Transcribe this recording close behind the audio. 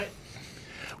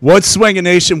What's Swinging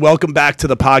Nation? Welcome back to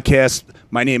the podcast.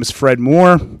 My name is Fred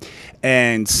Moore,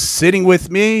 and sitting with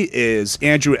me is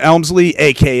Andrew Elmsley,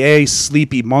 a.k.a.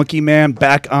 Sleepy Monkey Man,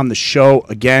 back on the show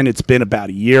again. It's been about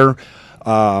a year,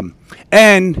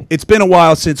 and it's been a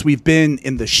while since we've been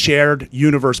in the Shared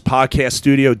Universe podcast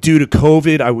studio. Due to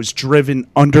COVID, I was driven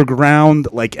underground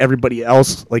like everybody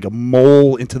else, like a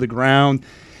mole into the ground,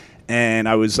 and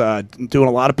I was doing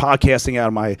a lot of podcasting out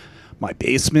of my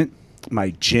basement,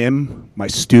 my gym, my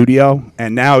studio,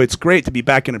 and now it's great to be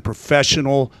back in a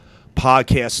professional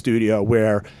podcast studio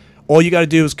where all you got to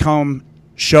do is come,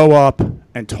 show up,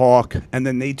 and talk, and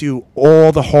then they do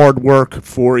all the hard work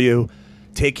for you,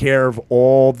 take care of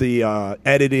all the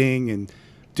editing, and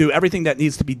do everything that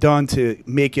needs to be done to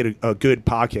make it a good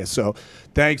podcast. So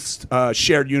thanks,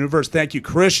 Shared Universe. Thank you,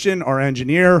 Christian, our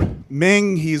engineer.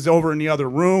 Ming, he's over in the other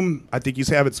room. I think he's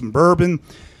having some bourbon.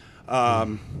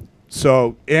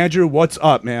 So, Andrew, what's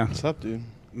up, man? What's up, dude?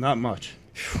 Not much.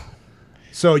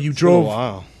 So you drove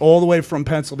all the way from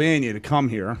Pennsylvania to come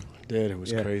here. Dude, it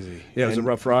was crazy. Yeah, it was a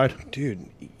rough ride. Dude,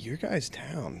 your guys'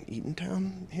 town,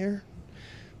 Eatontown here,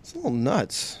 it's a little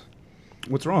nuts.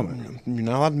 What's wrong? You're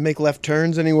not allowed to make left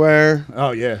turns anywhere.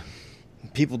 Oh, yeah.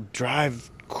 People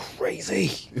drive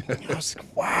crazy. I was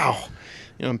like, wow.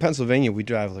 You know, in Pennsylvania, we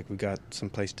drive like we got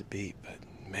someplace to be. But,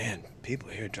 man, people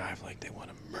here drive like they want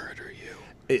to murder you.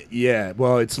 Yeah,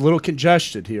 well, it's a little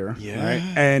congested here. Yeah. Right?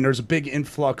 And there's a big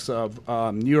influx of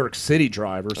New York City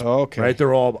drivers. Oh, okay. Right?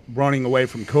 They're all running away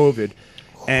from COVID.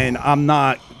 And I'm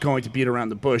not going to beat around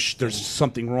the bush. There's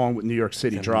something wrong with New York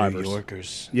City drivers. New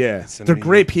Yorkers. Yeah. They're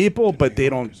great people, but they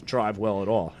don't drive well at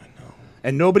all. I know.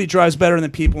 And nobody drives better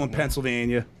than people in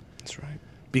Pennsylvania. That's right.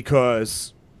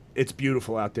 Because it's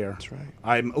beautiful out there. That's right.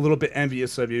 I'm a little bit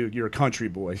envious of you. You're a country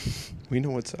boy. We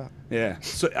know what's up. Yeah.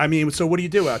 So what do you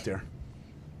do out there?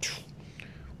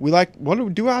 What do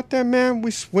we do out there, man? We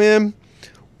swim.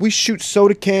 We shoot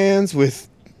soda cans with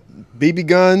BB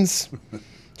guns.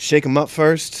 Shake them up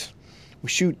first. We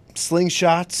shoot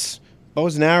slingshots,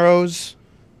 bows and arrows.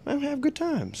 Man, we have good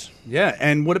times. Yeah,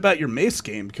 and what about your mace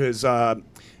game? Because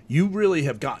you really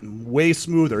have gotten way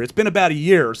smoother. It's been about a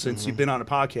year since you've been on a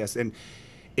podcast, and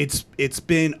it's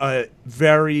been a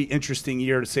very interesting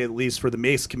year, to say the least, for the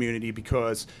mace community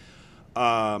because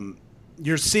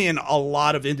you're seeing a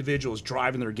lot of individuals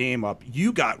driving their game up.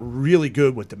 You got really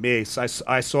good with the mace. I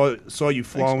saw you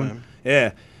flowing.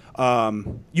 Thanks, yeah.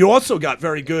 You also got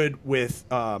very good with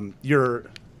your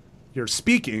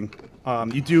speaking.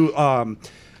 You do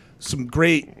some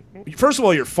great. First of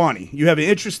all, you're funny. You have an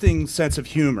interesting sense of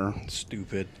humor.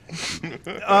 Stupid.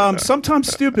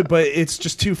 Sometimes stupid, but it's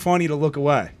just too funny to look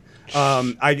away.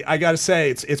 I got to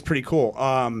say, it's pretty cool.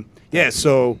 Yeah.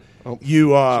 So.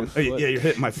 You're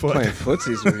hitting my foot. Playing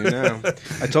footsies with you now.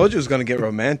 I told you it was going to get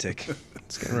romantic.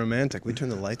 It's getting romantic. We turn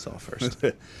the lights off first.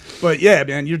 But yeah,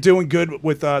 man, you're doing good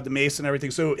with the mace and everything.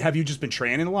 So have you just been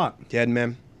training a lot? Yeah,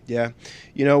 man. Yeah.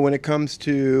 You know, when it comes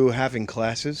to having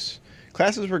classes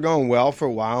were going well for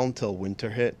a while until winter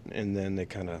hit, and then they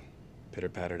kind of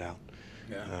pitter-pattered out.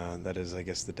 Yeah. That is, I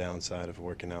guess, the downside of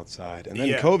working outside. And then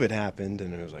COVID happened,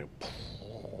 and it was like,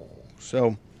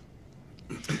 so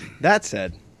that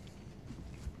said,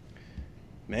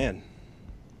 man,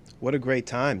 what a great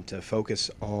time to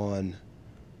focus on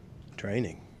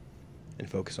training and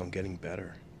focus on getting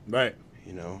better. Right.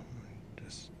 You know,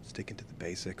 just sticking to the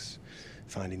basics,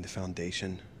 finding the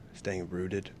foundation, staying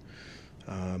rooted.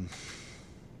 And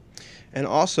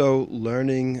also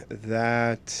learning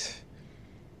that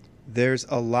there's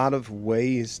a lot of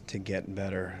ways to get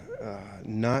better,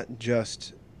 not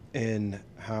just in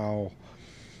how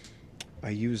I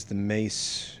use the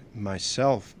mace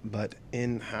myself, but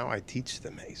in how I teach the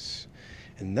mace.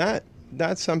 And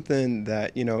that's something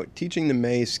that, you know, teaching the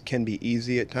mace can be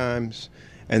easy at times,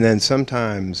 and then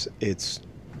sometimes it's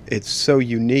so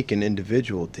unique and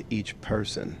individual to each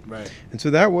person. Right. And so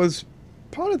that was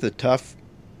part of the tough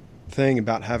thing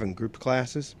about having group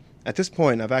classes. At this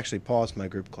point, I've actually paused my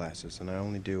group classes, and I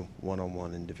only do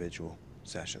one-on-one individual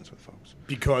sessions with folks.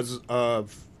 Because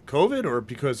of COVID or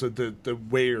because of the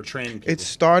way you're training people? It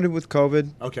started with COVID.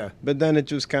 Okay. But then it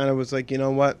just kind of was like, you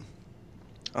know what?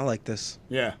 I like this.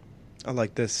 Yeah. I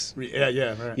like this.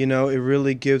 Yeah, right. You know, it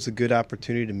really gives a good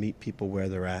opportunity to meet people where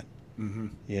they're at. Mm-hmm.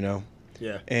 You know?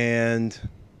 Yeah. And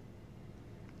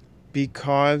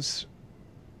because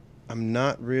I'm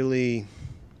not working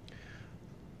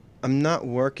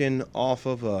off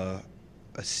of a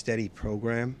steady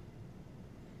program,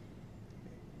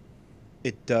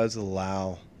 it does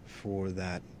allow for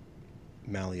that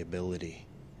malleability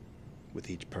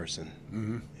with each person.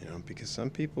 Mm-hmm. You know, because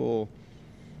some people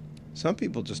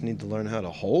just need to learn how to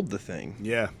hold the thing.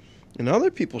 Yeah. And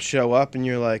other people show up, and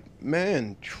you're like,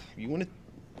 man, you want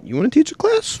to teach a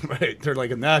class? Right. They're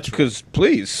like a natural. Because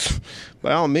please,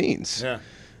 by all means. Yeah.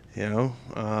 You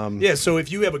know. Yeah. So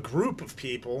if you have a group of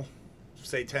people,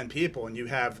 say 10 people, and you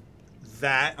have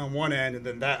that on one end and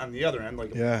then that on the other end,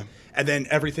 like Yeah. and then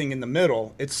everything in the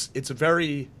middle, it's a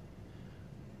very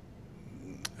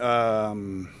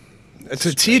to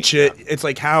teach it, it's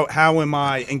like how am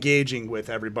I engaging with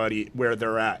everybody where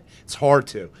they're at? It's hard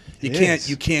to.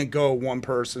 You can't go one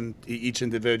person each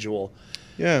individual.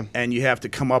 Yeah. And you have to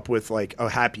come up with like a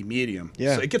happy medium.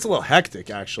 Yeah. So it gets a little hectic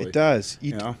actually. It does.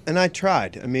 You know? And I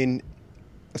tried. I mean,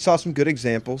 I saw some good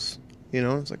examples, you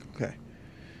know, it's like, okay.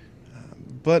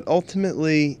 But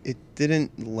ultimately, it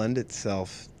didn't lend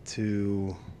itself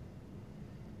to,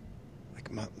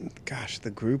 like, the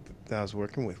group that I was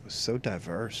working with was so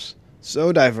diverse.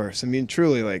 So diverse. I mean,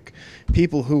 truly, like,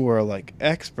 people who were, like,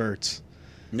 experts,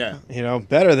 Yeah. you know,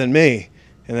 better than me,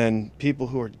 and then people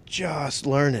who are just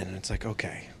learning. And it's like,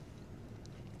 okay,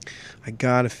 I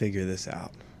got to figure this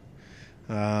out.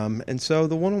 And so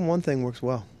the one-on-one thing works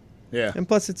well. Yeah. And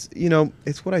plus, it's, you know,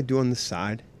 it's what I do on the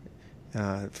side.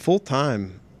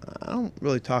 Full-time, I don't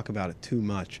really talk about it too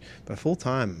much, but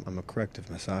full-time, I'm a corrective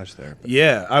massage therapist.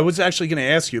 Yeah, I was actually going to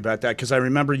ask you about that because I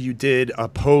remember you did a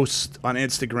post on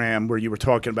Instagram where you were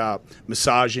talking about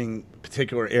massaging a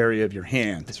particular area of your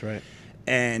hand. That's right.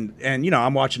 And you know,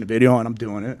 I'm watching the video and I'm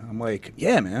doing it. I'm like,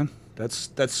 yeah, man,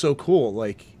 that's so cool.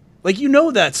 Like you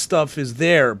know that stuff is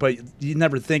there, but you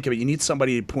never think of it. You need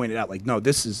somebody to point it out. Like, no,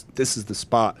 this is the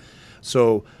spot.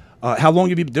 So, how long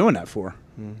have you been doing that for?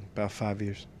 About 5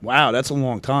 years. Wow, that's a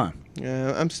long time.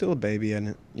 Yeah, I'm still a baby in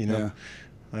it. You know,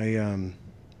 Yeah.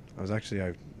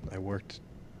 I worked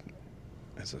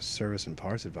as a service and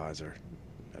parts advisor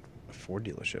at a Ford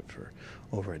dealership for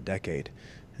over a decade,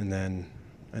 and then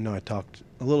I know I talked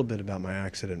a little bit about my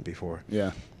accident before.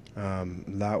 Yeah.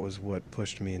 That was what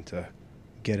pushed me into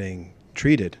getting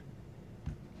treated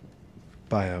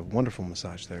by a wonderful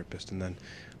massage therapist, and then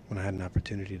when I had an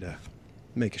opportunity to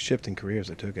make a shift in careers,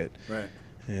 I took it. Right.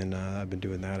 And I've been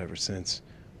doing that ever since.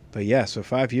 But yeah, so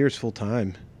 5 years full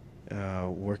time,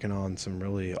 working on some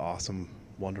really awesome,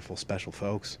 wonderful, special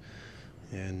folks,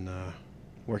 and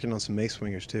working on some mace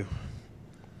swingers too.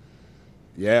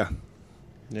 Yeah.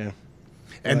 Yeah.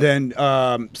 And then,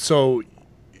 so,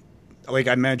 like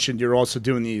I mentioned, you're also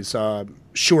doing these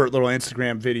short little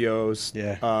Instagram videos.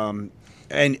 Yeah.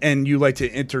 And you like to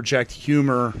interject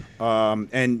humor,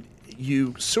 and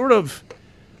you sort of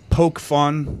poke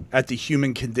fun at the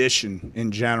human condition in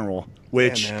general,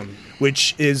 which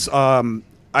is, I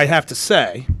have to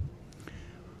say,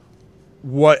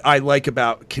 what I like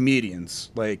about comedians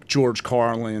like George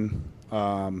Carlin.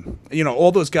 You know,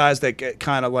 all those guys that get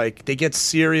kind of like, they get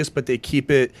serious, but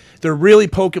they're really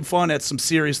poking fun at some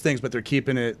serious things, but they're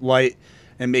keeping it light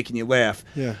and making you laugh.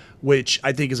 Yeah. Which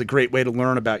I think is a great way to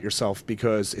learn about yourself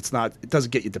because it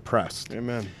doesn't get you depressed.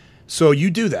 Amen. So you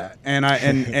do that,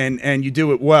 and you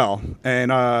do it well, and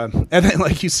then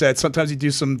like you said, sometimes you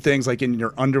do some things like in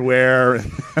your underwear. And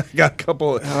I got a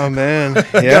couple. Oh man,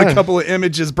 yeah. Got a couple of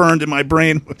images burned in my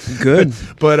brain. Good.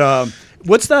 But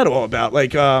what's that all about?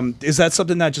 Like, is that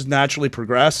something that just naturally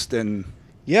progressed? And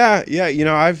Yeah. You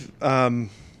know,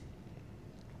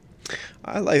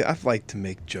 I've liked to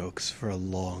make jokes for a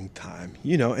long time,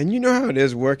 you know, and you know how it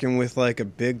is working with like a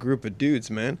big group of dudes,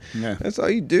 man. Yeah. That's all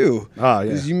you do. Oh,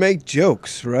 yeah. Is you make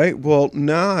jokes, right? Well,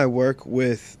 now I work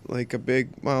with like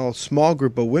small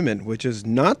group of women, which is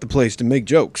not the place to make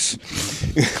jokes.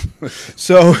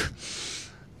 So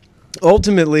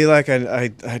ultimately, like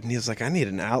I was like, I need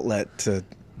an outlet to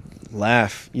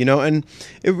laugh, you know, and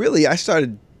I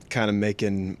started kind of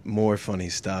making more funny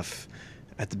stuff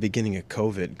at the beginning of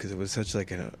COVID because it was such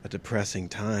like a depressing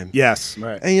time. yes,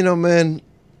 right. And you know, man,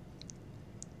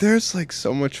 there's like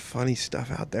so much funny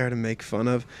stuff out there to make fun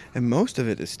of, and most of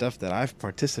it is stuff that I've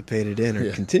participated in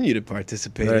or continue to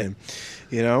participate in.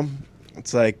 You know,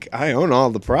 it's like I own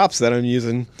all the props that I'm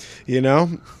using, you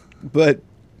know, but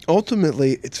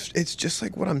ultimately it's just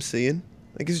like what I'm seeing.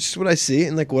 Like it's just what I see,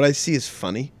 and like what I see is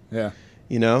funny. Yeah.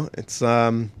 You know, it's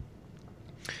and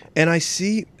I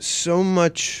see so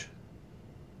much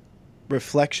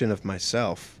reflection of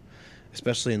myself,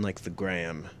 especially in like the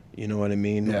gram, you know what I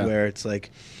mean? Yeah. Where it's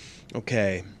like,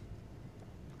 okay,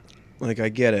 like I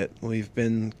get it. We've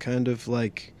been kind of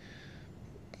like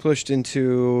pushed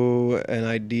into an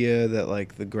idea that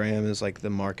like the gram is like the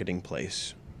marketing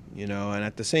place, you know, and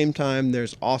at the same time,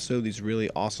 there's also these really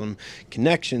awesome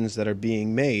connections that are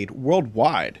being made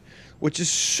worldwide, which is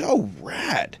so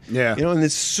rad. Yeah. You know, and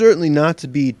it's certainly not to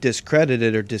be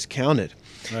discredited or discounted.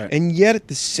 Right. And yet at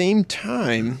the same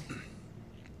time,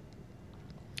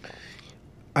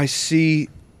 I see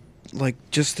like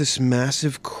just this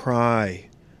massive cry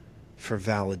for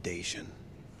validation.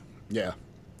 Yeah.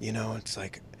 You know, it's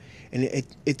like, and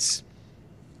it's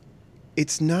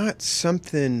not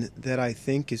something that I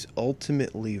think is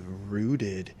ultimately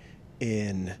rooted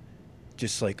in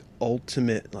just like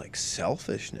ultimate like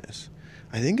selfishness.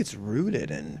 I think it's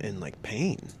rooted in like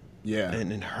pain. Yeah.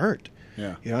 And in hurt.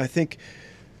 Yeah. You know, I think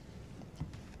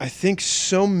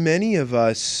so many of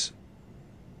us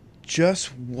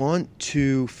just want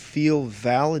to feel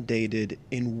validated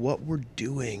in what we're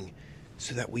doing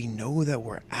so that we know that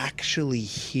we're actually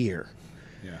here.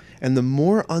 Yeah. And the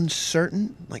more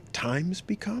uncertain like times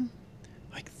become,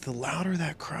 like the louder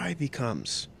that cry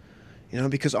becomes. You know,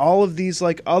 because all of these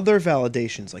like other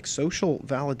validations, like social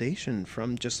validation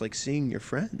from just like seeing your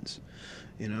friends,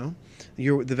 you know,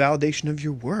 the validation of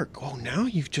your work. Oh, now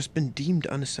you've just been deemed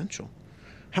unessential.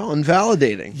 How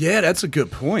unvalidating. Yeah, that's a good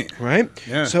point. Right?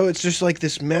 Yeah. So it's just like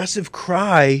this massive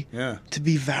cry Yeah. to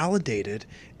be validated.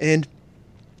 And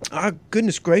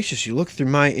goodness gracious, you look through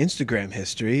my Instagram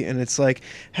history and it's like,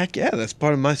 heck yeah, that's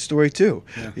part of my story too.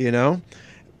 Yeah. You know?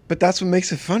 But that's what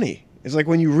makes it funny. It's like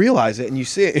when you realize it and you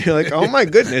see it, you're like, oh my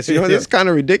goodness, you know, that's kind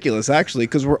of ridiculous actually,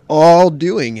 because we're all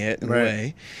doing it in a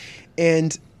way.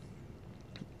 And,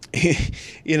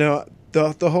 you know,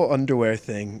 the whole underwear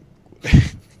thing.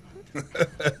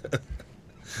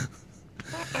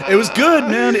 It was good,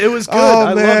 man. It was good.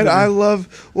 Oh, man, I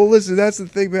well, listen, that's the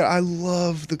thing, man. I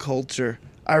love the culture.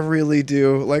 I really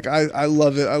do. Like, I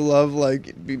love it. I love,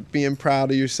 like, being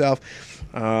proud of yourself.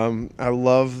 I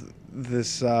love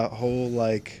this whole,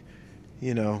 like,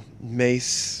 you know,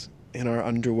 mace in our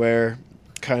underwear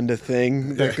kind of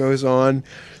thing that goes on.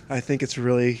 I think it's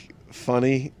really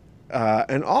funny.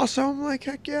 And also, I'm like,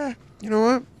 heck yeah, you know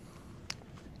what?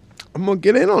 I'm going to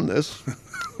get in on this.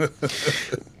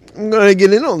 I'm going to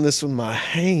get in on this with my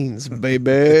Hanes,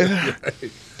 baby.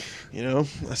 Right. You know,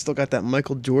 I still got that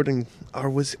Michael Jordan, or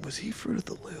was he Fruit of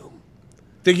the Loom?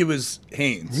 I think it was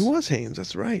Hanes. He was Hanes,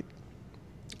 that's right.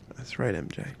 That's right,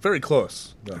 MJ. Very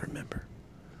close. I remember.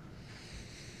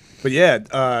 But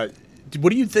yeah,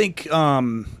 what do you think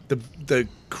the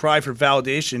cry for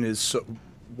validation is so,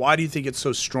 why do you think it's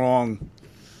so strong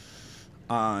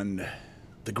on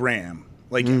the gram?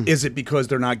 Like, is it because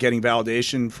they're not getting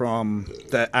validation from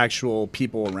the actual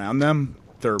people around them,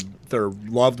 their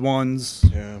loved ones,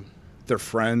 their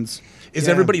friends? Is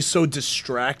everybody so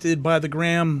distracted by the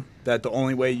gram that the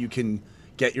only way you can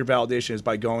get your validation is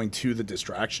by going to the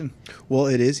distraction? Well,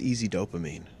 it is easy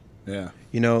dopamine. Yeah.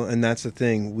 You know, and that's the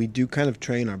thing. We do kind of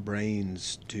train our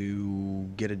brains to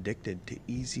get addicted to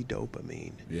easy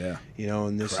dopamine. Yeah. You know,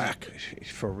 and this Crack. is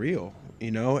for real.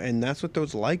 You know, and that's what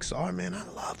those likes are, man. I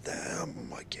love them.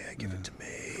 I'm like, yeah, give it to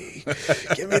me.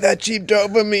 Give me that cheap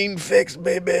dopamine fix,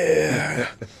 baby.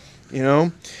 You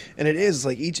know? And it is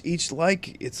like each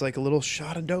like, it's like a little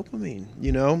shot of dopamine,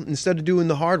 you know, instead of doing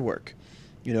the hard work,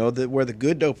 you know, where the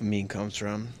good dopamine comes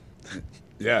from.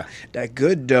 Yeah. That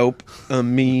good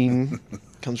dopamine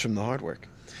comes from the hard work.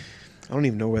 I don't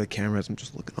even know where the camera is. I'm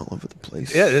just looking all over the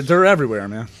place. Yeah, they're everywhere,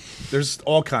 man. There's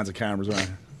all kinds of cameras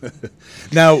around.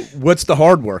 Now, what's the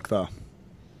hard work, though?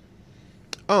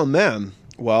 Oh, man.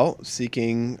 Well,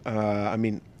 seeking,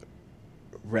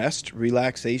 rest,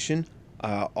 relaxation,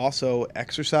 also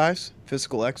exercise,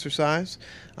 physical exercise,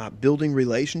 building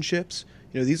relationships.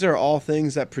 You know, these are all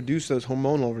things that produce those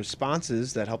hormonal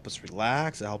responses that help us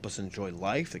relax, that help us enjoy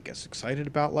life, that get us excited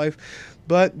about life.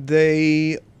 But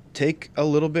they take a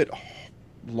little bit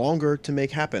longer to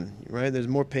make happen, right? There's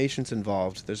more patience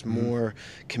involved. There's more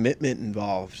commitment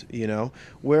involved, you know?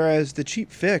 Whereas the cheap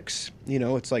fix, you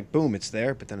know, it's like, boom, it's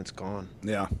there, but then it's gone.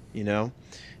 Yeah. You know?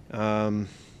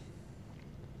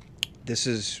 This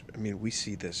is, I mean, we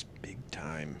see this big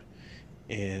time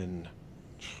in,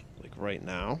 like, right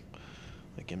now,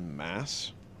 like in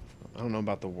mass. I don't know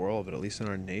about the world, but at least in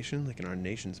our nation, like in our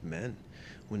nation's men,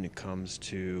 when it comes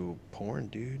to porn,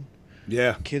 dude.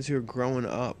 Yeah. Kids who are growing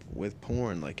up with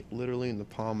porn, like literally in the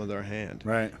palm of their hand.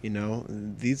 Right. You know,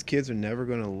 these kids are never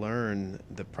going to learn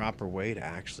the proper way to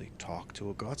actually talk to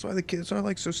a girl. That's why the kids are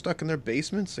like so stuck in their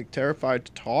basements, like terrified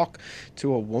to talk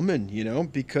to a woman, you know,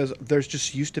 because they're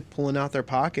just used to pulling out their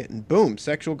pocket and boom,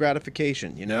 sexual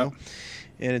gratification, you know? Yeah.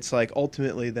 And it's like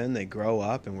ultimately then they grow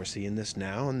up, and we're seeing this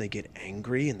now, and they get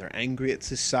angry, and they're angry at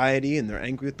society, and they're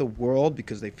angry at the world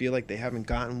because they feel like they haven't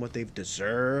gotten what they've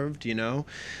deserved, you know?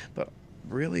 But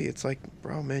really, it's like,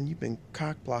 bro, man, you've been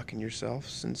cock blocking yourself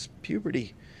since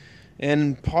puberty.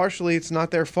 And partially it's not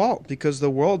their fault because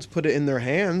the world's put it in their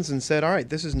hands and said, all right,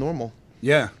 this is normal.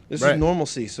 Yeah. This is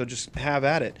normalcy, so just have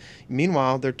at it.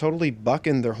 Meanwhile, they're totally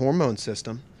bucking their hormone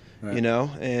system. Right. You know,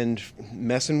 and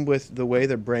messing with the way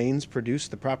their brains produce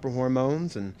the proper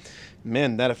hormones, and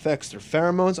man, that affects their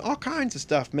pheromones, all kinds of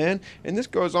stuff, man. And this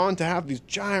goes on to have these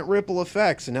giant ripple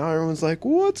effects, and now everyone's like,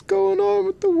 what's going on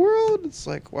with the world? It's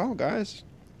like, well, guys,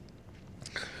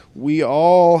 we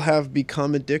all have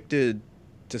become addicted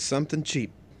to something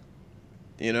cheap,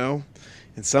 you know,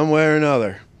 in some way or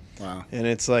another. Wow. And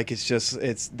it's like, it's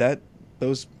that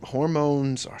those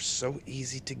hormones are so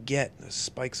easy to get. Those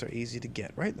spikes are easy to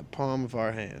get right in the palm of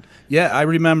our hand. Yeah, I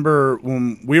remember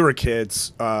when we were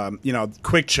kids,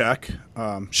 Quick Check.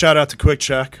 Shout out to Quick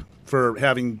Check for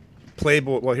having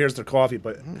Playboy. Well, here's their coffee,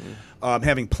 but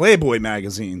having Playboy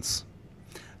magazines.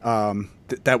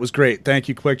 That was great. Thank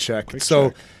you, Quick Check.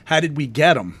 Check. How did we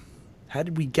get them? How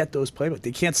did we get those Playboy?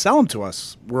 They can't sell them to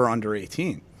us. We're under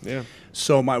 18. Yeah.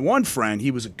 So my one friend,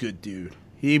 he was a good dude.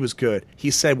 He was good. He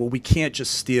said, well, we can't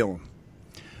just steal them.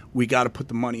 We got to put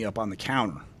the money up on the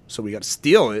counter. So we got to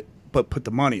steal it, but put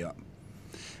the money up.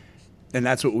 And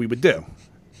that's what we would do.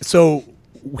 So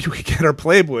we would get our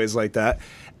Playboys like that.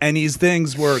 And these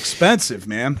things were expensive,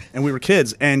 man. And we were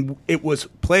kids. And it was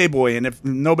Playboy. And if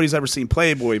nobody's ever seen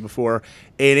Playboy before,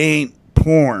 it ain't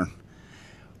porn.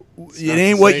 It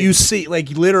ain't what you see. Like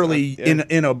literally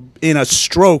in a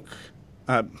stroke.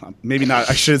 Maybe not.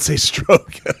 I shouldn't say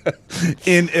stroke.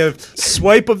 In a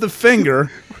swipe of the finger,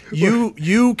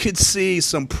 you could see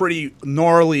some pretty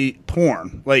gnarly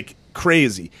porn, like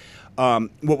crazy. What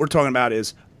we're talking about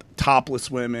is topless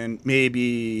women,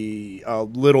 maybe a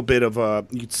little bit of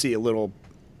you'd see a little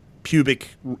pubic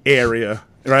area,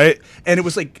 right? And it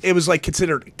was like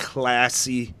considered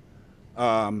classy.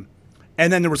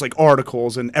 And then there was like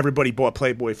articles, and everybody bought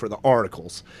Playboy for the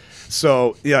articles.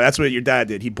 So, yeah, that's what your dad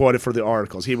did. He bought it for the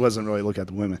articles. He wasn't really looking at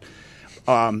the women.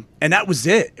 And that was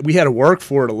it. We had to work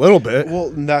for it a little bit. Well,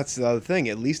 and that's the other thing.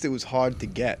 At least it was hard to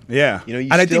get. Yeah. You know,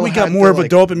 and I think we got more of a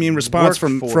dopamine response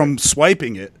from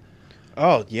swiping it.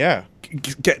 Oh, yeah.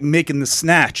 Making the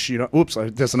snatch, you know. Oops,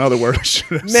 there's another word I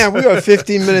should have Man, we are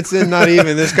 15 minutes in, not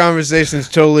even. This conversation's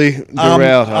totally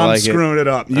derailed. I'm screwing it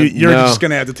up. You're just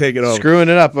going to have to take it over. Screwing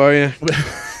it up, are you?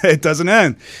 It doesn't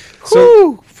end.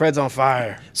 So Fred's on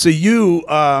fire. So you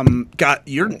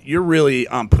you're really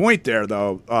on point there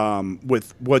though,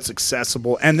 with what's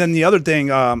accessible. And then the other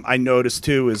thing I noticed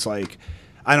too is like,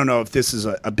 I don't know if this is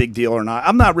a big deal or not.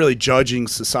 I'm not really judging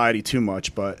society too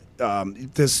much, but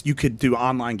you could do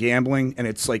online gambling, and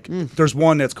it's like there's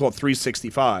one that's called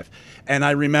 365. And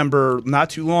I remember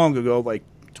not too long ago, like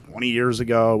 20 years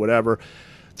ago, whatever,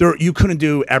 you couldn't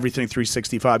do everything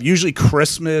 365. Usually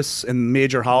Christmas and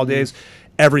major holidays,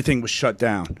 everything was shut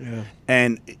down. Yeah.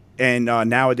 And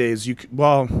nowadays you could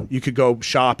go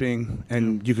shopping,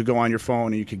 and you could go on your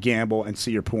phone and you could gamble and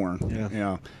see your porn. Yeah. You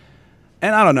know.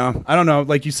 And I don't know.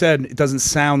 Like you said, it doesn't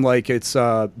sound like it's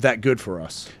that good for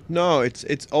us. No,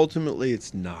 it's ultimately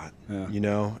it's not. Yeah. You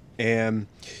know, and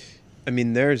I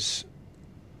mean there's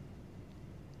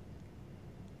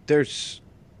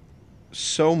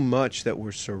so much that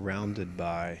we're surrounded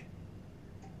by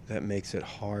that makes it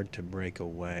hard to break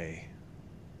away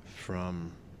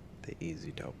from the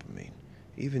easy dopamine.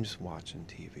 Even just watching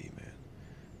TV, man.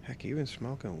 Heck, even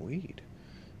smoking weed.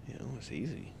 You know, it's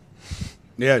easy.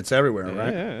 Yeah, it's everywhere,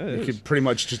 right? Yeah, you could pretty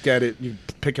much just get it. You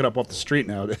pick it up off the street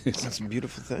nowadays. That's a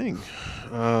beautiful thing.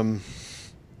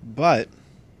 But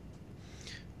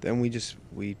then we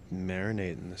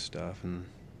marinate in this stuff, and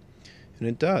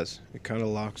it does. It kind of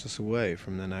locks us away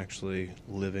from then actually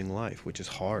living life, which is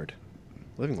hard.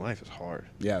 Living life is hard.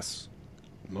 Yes.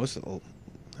 I don't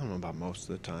know about most of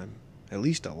the time. At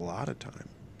least a lot of time.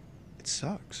 It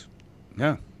sucks.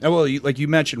 Yeah. Well, like you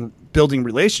mentioned, building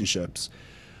relationships.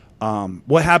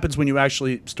 What happens when you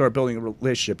actually start building a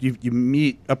relationship? You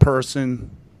meet a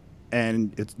person,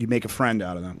 and you make a friend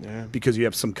out of them because you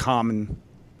have some common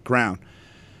ground.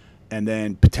 And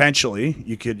then potentially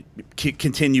you could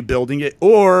continue building it.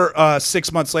 Or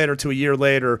 6 months later to a year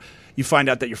later, you find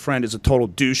out that your friend is a total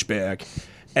douchebag,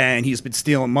 and he's been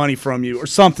stealing money from you or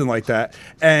something like that.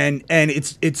 And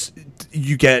it's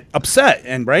you get upset,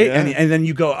 and then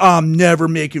you go, I'm never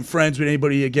making friends with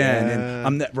anybody again. Yeah.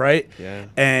 And right? Yeah.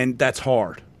 And that's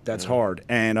hard. That's hard.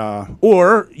 And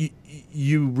or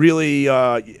you really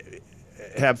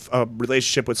have a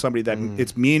relationship with somebody that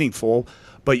it's meaningful,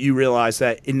 but you realize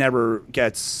that it never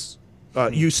gets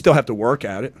you still have to work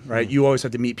at it, right? You always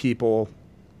have to meet people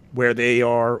where they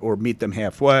are or meet them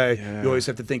halfway. Yeah. You always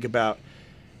have to think about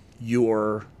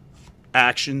your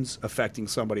actions affecting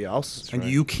somebody else. That's and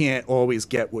right. You can't always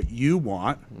get what you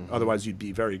want. Otherwise you'd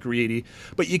be very greedy,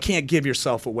 but you can't give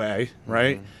yourself away,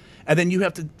 right? And then you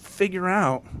have to figure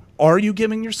out, are you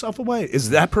giving yourself away?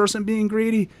 Is that person being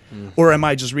greedy? Or am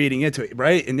I just reading into it,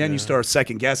 right? And then you start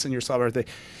second guessing yourself, everything.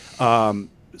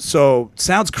 So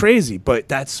sounds crazy, but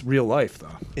that's real life, though.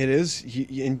 It is.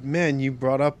 And man, you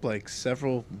brought up like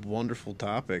several wonderful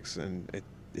topics, and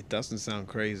it doesn't sound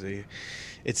crazy.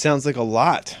 It sounds like a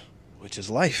lot, which is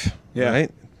life,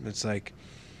 right? It's like,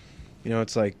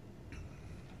 it's like,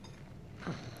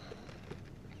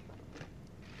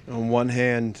 on one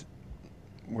hand,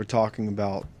 we're talking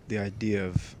about the idea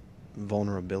of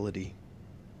vulnerability,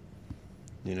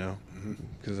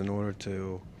 because in order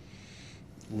to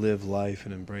live life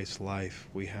and embrace life,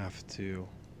 we have to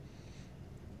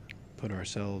put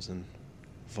ourselves in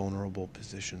vulnerable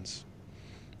positions.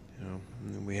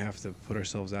 And we have to put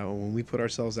ourselves out. When we put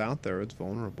ourselves out there, it's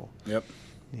vulnerable. Yep.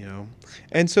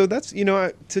 And so that's,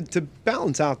 to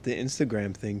balance out the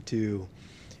Instagram thing too,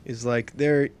 is like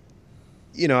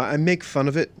I make fun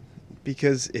of it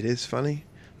because it is funny,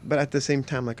 but at the same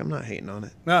time, like, I'm not hating on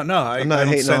it. I'm not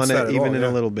hating on it even in a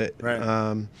little bit.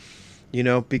 Right.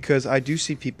 Because I do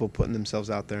see people putting themselves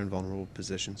out there in vulnerable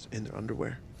positions in their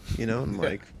underwear, I'm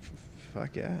like,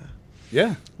 fuck yeah.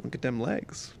 Yeah. Look at them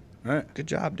legs. Right. Good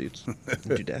job, dudes and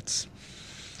dudettes.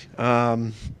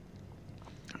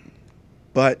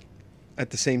 But at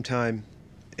the same time,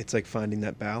 it's like finding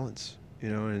that balance,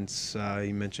 and it's,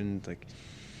 you mentioned like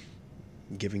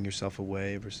giving yourself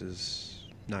away versus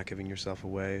not giving yourself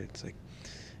away. It's like,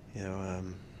 it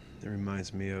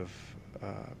reminds me of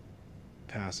a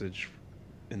passage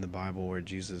in the Bible where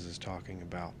Jesus is talking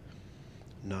about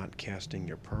not casting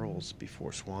your pearls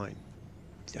before swine.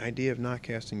 The idea of not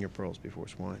casting your pearls before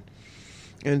swine.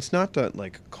 And it's not to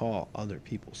like call other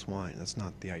people swine. That's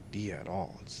not the idea at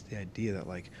all. It's the idea that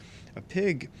like a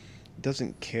pig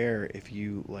doesn't care if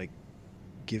you like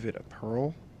give it a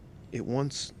pearl. It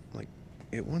wants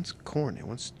corn. It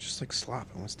wants just like slop.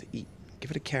 It wants to eat. Give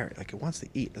it a carrot. Like, it wants to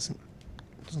eat. It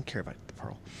doesn't care about the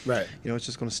pearl. Right. It's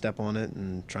just going to step on it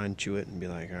and try and chew it and be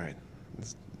like, all right,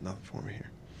 there's nothing for me here.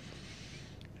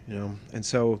 And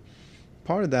so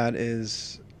part of that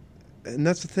is, and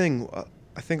that's the thing,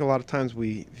 I think a lot of times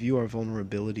we view our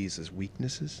vulnerabilities as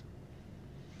weaknesses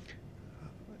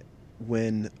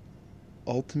when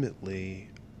ultimately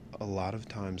a lot of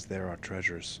times they're our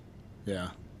treasures. Yeah.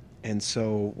 And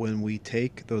so when we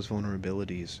take those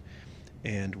vulnerabilities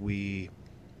and we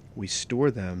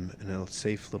store them in a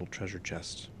safe little treasure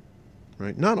chest,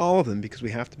 right? Not all of them, because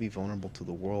we have to be vulnerable to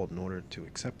the world in order to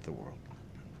accept the world.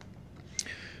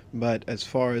 But as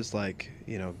far as like,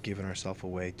 giving ourselves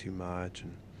away too much,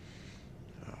 and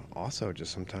also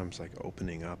just sometimes like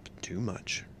opening up too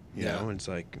much, you know, it's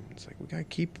like we gotta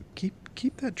keep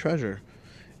that treasure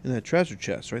in that treasure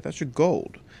chest, right? That's your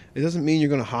gold. It doesn't mean you're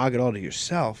going to hog it all to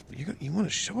yourself, but you want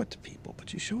to show it to people,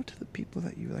 but you show it to the people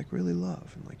that you like really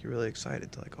love and like you're really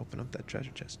excited to like open up that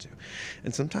treasure chest to.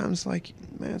 And sometimes like,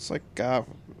 man, it's like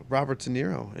Robert De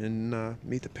Niro in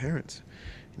Meet the Parents.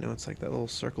 It's like that little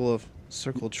circle of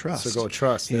trust. Circle of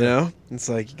trust. It's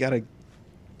like you gotta,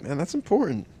 man, that's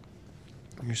important.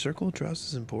 Your circle of trust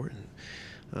is important.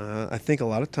 I think a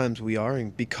lot of times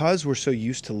because we're so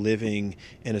used to living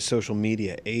in a social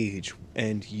media age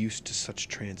and used to such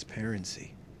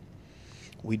transparency,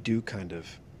 we do kind of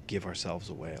give ourselves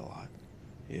away a lot,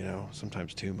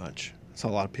 sometimes too much. That's how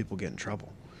a lot of people get in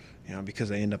trouble, because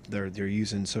they end up, they're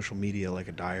using social media like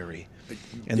a diary.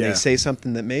 And they say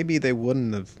something that maybe they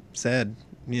wouldn't have said,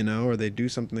 or they do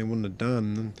something they wouldn't have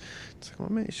done. And it's like, well,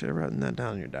 man, you should have written that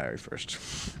down in your diary first.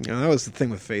 That was the thing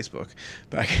with Facebook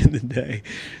back in the day.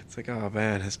 It's like, oh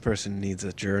man, this person needs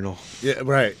a journal. Yeah,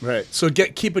 right. So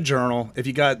keep a journal. If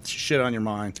you got shit on your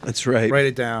mind, that's right. Write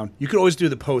it down. You could always do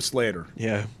the post later.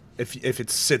 Yeah. If it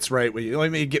sits right with you,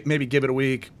 maybe give it a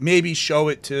week. Maybe show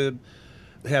it to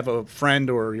have a friend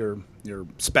or your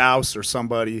spouse or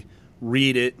somebody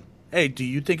read it. Hey, do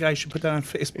you think I should put that on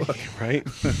Facebook? Right.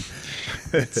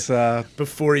 It's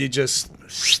before you just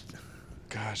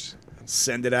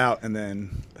send it out and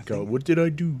then go, what did I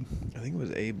do? I think it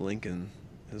was Abe Lincoln,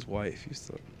 his wife, used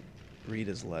to read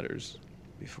his letters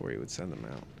before he would send them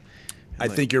out.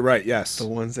 And I think you're right, yes. The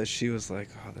ones that she was like,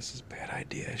 oh, this is a bad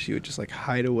idea, she would just like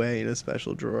hide away in a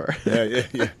special drawer.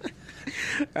 Yeah.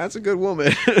 That's a good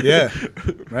woman. Yeah,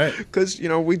 right. Because,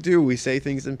 we say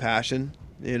things in passion.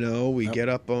 We get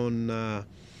up on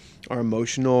our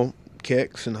emotional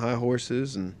kicks and high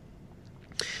horses, and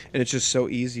it's just so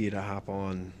easy to hop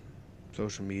on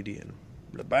social media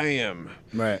and bam.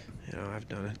 Right. I've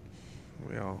done it.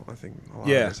 I think a lot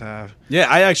of us have. Yeah,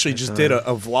 I actually just did a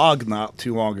vlog not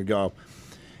too long ago,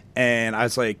 and I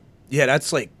was like, yeah,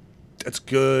 that's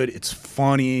good. It's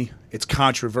funny. It's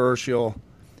controversial.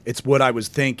 it's what I was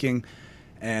thinking,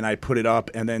 and I put it up,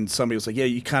 and then somebody was like, "Yeah,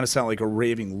 you kind of sound like a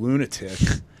raving lunatic."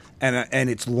 And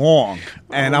it's long,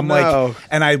 and I'm like,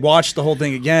 and I watched the whole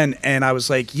thing again, and I was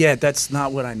like, yeah, that's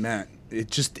not what I meant.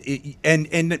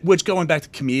 And which, going back to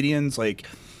comedians, like,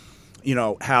 you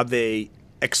know, how they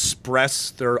express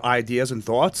their ideas and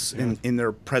thoughts in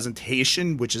their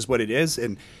presentation, which is what it is,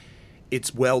 and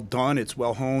it's well done, it's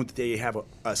well honed. They have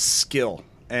a skill,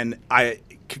 and I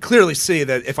could clearly see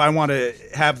that if I want to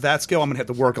have that skill, I'm gonna have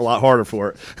to work a lot harder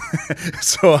for it.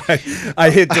 So I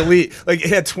hit delete. Like, it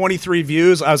had 23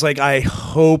 views. I was like, I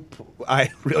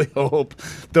really hope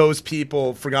those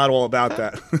people forgot all about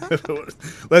that.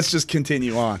 Let's just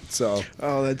continue on. So,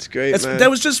 oh, that's great, man. That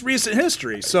was just recent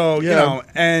history. So, you know,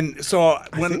 and so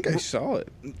I think I saw it.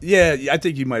 Yeah, I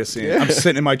think you might have seen it. I'm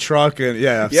sitting in my truck, and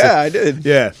I did.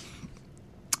 Yeah.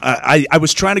 I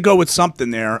was trying to go with something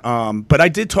there, but I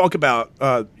did talk about,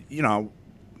 you know,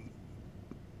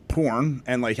 porn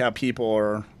and like how people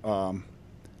are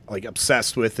like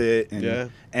obsessed with it,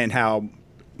 and how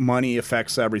money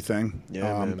affects everything.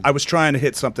 Yeah, I was trying to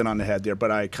hit something on the head there, but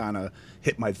I kind of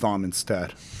hit my thumb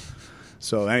instead.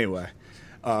 So anyway,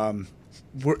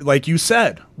 like you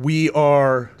said, we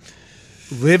are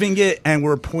living it and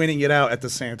we're pointing it out at the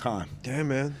same time. Yeah,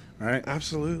 man. Right?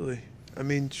 Absolutely. I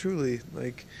mean, truly,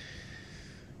 like,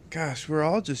 gosh, we're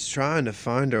all just trying to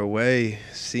find our way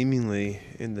seemingly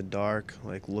in the dark,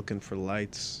 like looking for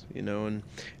lights, you know, and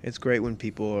it's great when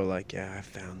people are like, yeah, I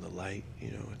found the light,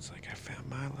 you know, it's like, I found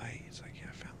my light. It's like, yeah,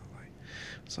 I found the light.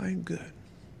 It's like, good.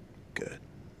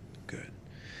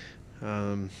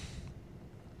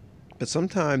 But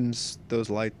sometimes those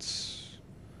lights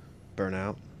burn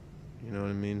out, you know what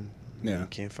I mean? Yeah. You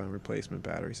can't find replacement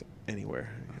batteries anywhere.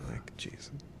 You're like,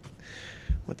 geez,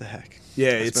 what the heck?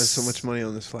 Yeah, I spent so much money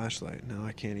on this flashlight. Now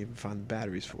I can't even find the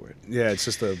batteries for it. Yeah, it's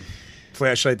just a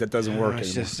flashlight that doesn't work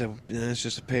it's anymore. It's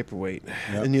just a paperweight.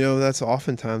 Yep. And, you know, that's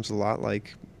oftentimes a lot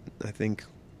like, I think,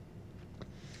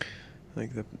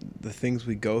 like the things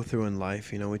we go through in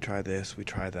life. You know, we try this, we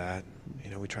try that.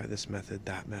 You know, we try this method,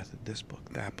 this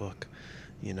book, that book,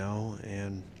 you know,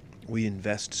 and we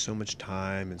invest so much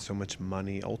time and so much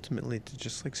money ultimately to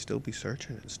just like still be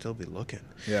searching and still be looking.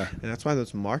 Yeah. And that's why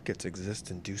those markets exist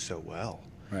and do so well.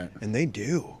 Right. And they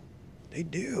do.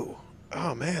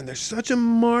 Oh man, there's such a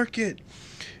market.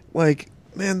 Like,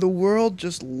 man, the world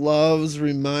just loves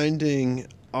reminding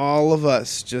all of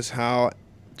us just how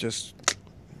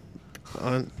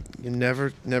you're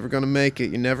never going to make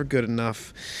it. You're never good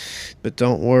enough. But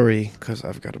don't worry, because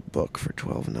I've got a book for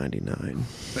 $12.99.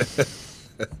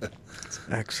 It's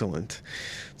excellent.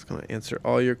 It's going to answer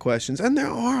all your questions. And there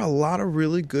are a lot of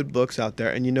really good books out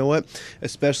there. And you know what?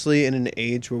 Especially in an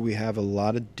age where we have a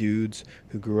lot of dudes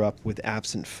who grew up with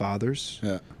absent fathers.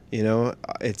 Yeah. You know,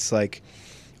 it's like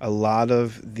a lot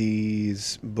of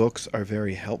these books are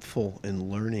very helpful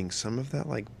in learning some of that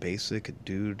like basic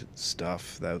dude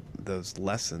stuff, those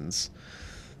lessons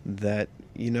that,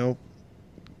 you know,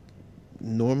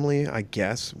 normally I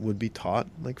guess would be taught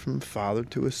like from a father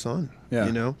to a son. Yeah.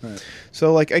 You know? Right.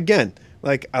 So like, again,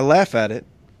 like I laugh at it.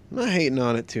 I'm not hating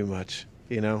on it too much,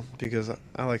 you know, because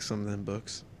I like some of them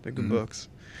books. They're good books.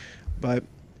 But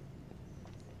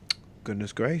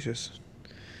goodness gracious,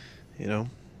 you know,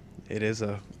 it is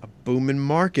a booming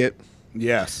market.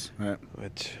 Yes. Right.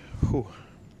 Which, whew,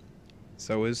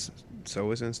 so is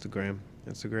Instagram.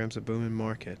 Instagram's a booming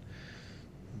market,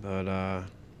 but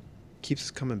keeps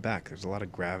us coming back. There's a lot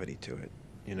of gravity to it,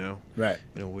 you know. Right.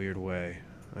 In a weird way.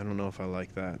 I don't know if I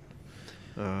like that.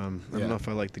 I don't know if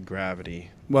I like the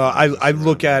gravity. Well, I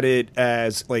look at it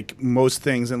as like most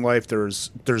things in life.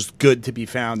 There's good to be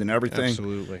found in everything.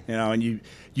 Absolutely. You know, and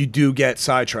you do get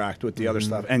sidetracked with the other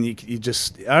stuff, and you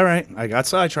just, all right, I got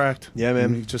sidetracked. Yeah,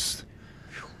 man.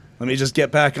 Let me just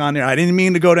get back on there. I didn't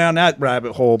mean to go down that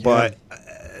rabbit hole, but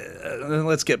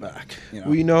let's get back. You know?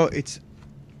 Well, you know,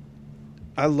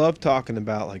 I love talking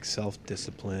about like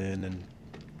self-discipline, and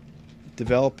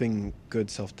developing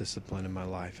good self-discipline in my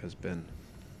life has been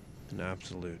an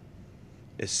absolute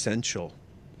essential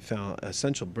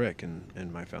brick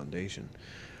in my foundation.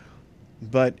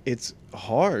 But it's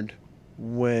hard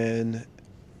when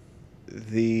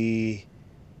the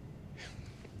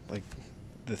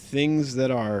things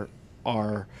that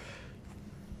are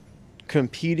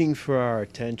competing for our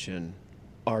attention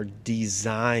are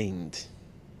designed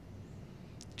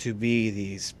to be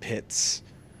these pits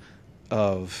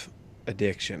of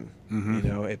addiction. You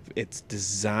know, it's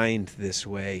designed this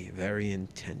way very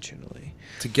intentionally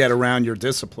to get around your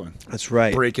discipline. That's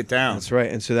right. Break it down. That's right.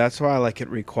 And so that's why like it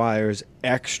requires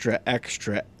extra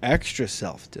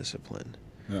self-discipline.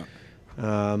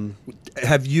 Yeah.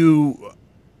 Have you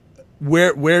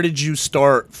where did you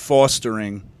start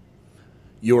fostering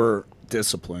your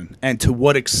discipline, and to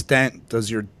what extent does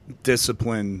your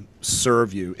discipline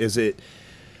serve you? Is it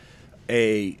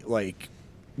a like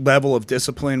level of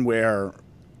discipline where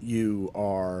you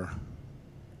are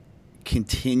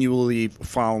continually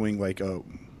following like a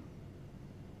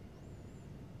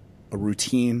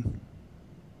routine,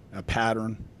 a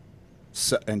pattern,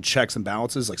 and checks and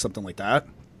balances, like something like that?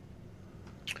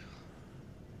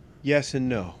 Yes and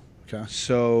no. Okay.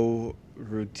 So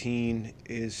routine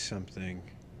is something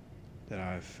that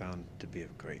I've found to be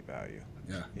of great value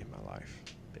in my life,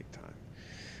 big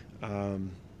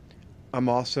time. I'm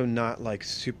also not like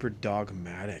super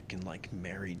dogmatic and like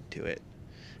married to it.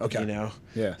 Okay. You know?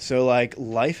 Yeah. So like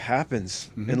life happens,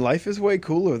 Mhm. and life is way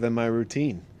cooler than my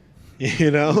routine.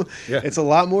 You know? Yeah. It's a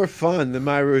lot more fun than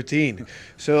my routine.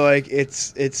 So like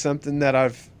it's something that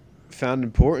I've found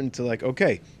important to like,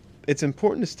 okay, it's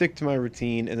important to stick to my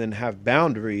routine and then have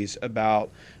boundaries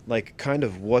about like kind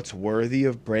of what's worthy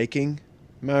of breaking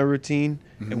my routine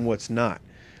and what's not.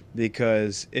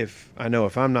 Because if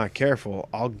I'm not careful,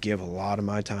 I'll give a lot of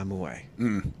my time away.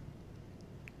 Mm.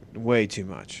 Way too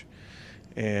much.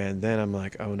 And then I'm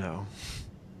like, oh no.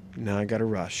 Now I got to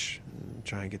rush and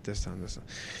try and get this done.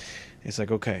 It's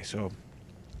like, okay, so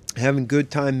having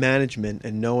good time management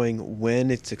and knowing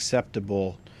when it's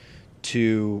acceptable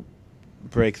to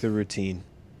break the routine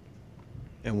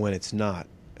and when it's not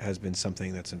has been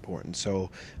something that's important.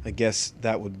 So I guess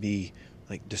that would be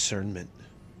like discernment.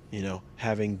 You know,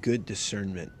 having good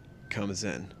discernment comes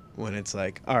in when it's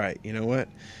like, all right, you know what?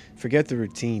 Forget the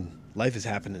routine. Life is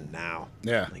happening now.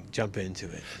 Yeah. Like jump into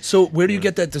it. So where do you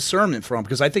get that discernment from?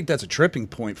 Because I think that's a tripping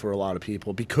point for a lot of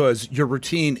people, because your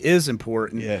routine is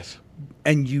important. Yes.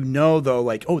 And you know, though,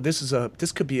 like, oh,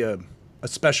 this could be a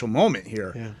special moment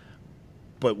here. Yeah.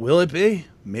 But will it be?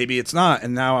 Maybe it's not.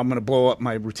 And now I'm going to blow up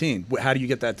my routine. How do you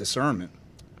get that discernment?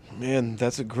 Man,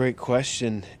 that's a great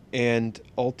question. And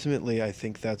ultimately, I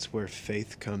think that's where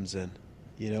faith comes in,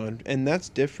 you know, and that's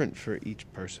different for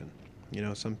each person. You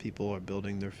know, some people are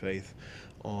building their faith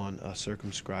on a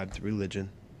circumscribed religion.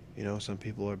 You know, some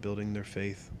people are building their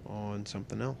faith on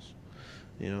something else.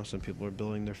 You know, some people are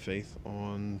building their faith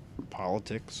on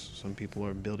politics. Some people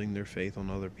are building their faith on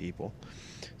other people.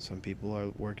 Some people are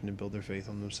working to build their faith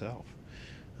on themselves.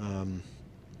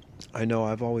 I know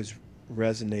I've always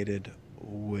resonated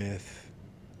with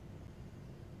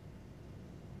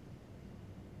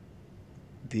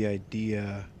the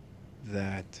idea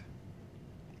that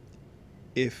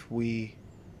if we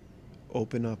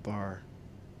open up our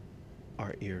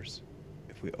ears,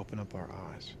 if we open up our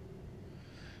eyes,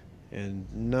 and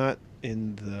not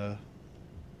in the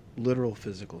literal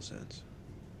physical sense,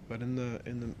 but in the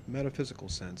metaphysical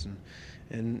sense,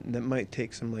 and that might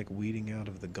take some like weeding out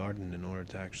of the garden in order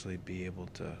to actually be able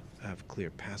to have clear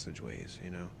passageways, you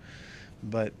know.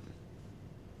 But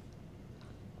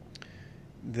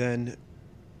then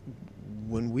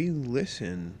when we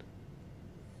listen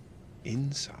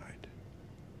inside,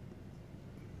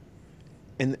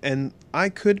 and I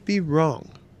could be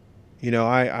wrong, you know,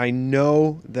 I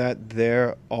know that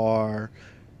there are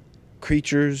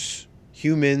creatures,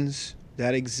 humans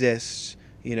that exist,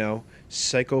 you know,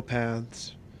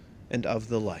 psychopaths and of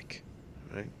the like,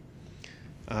 right?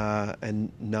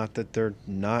 And not that they're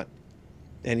not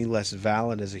any less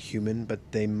valid as a human, but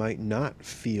they might not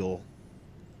feel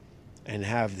and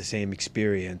have the same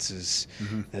experiences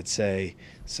that, say,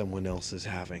 someone else is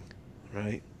having,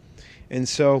 right? And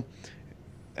so,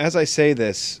 as I say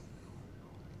this,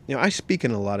 you know, I speak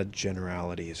in a lot of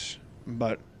generalities,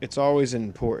 but it's always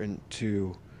important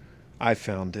to, I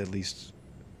found at least,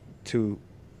 to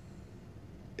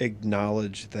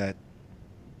acknowledge that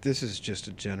this is just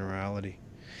a generality,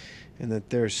 and that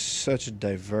there's such a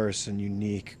diverse and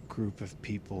unique group of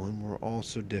people, and we're all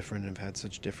so different and have had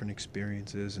such different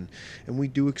experiences, and we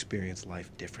do experience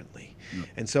life differently. Mm.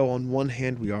 And so on one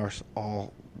hand, we are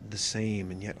all the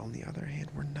same, and yet on the other hand,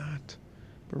 we're not.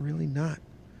 We're really not.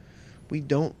 We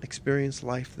don't experience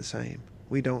life the same.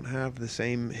 We don't have the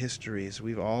same histories.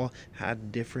 We've all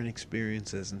had different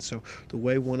experiences. And so the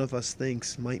way one of us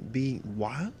thinks might be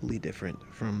wildly different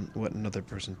from what another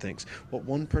person thinks. What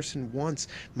one person wants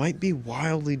might be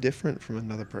wildly different from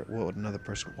what another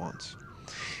person wants.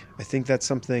 I think that's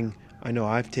something I know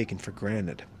I've taken for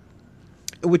granted,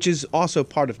 which is also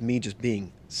part of me just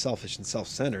being selfish and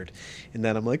self-centered, in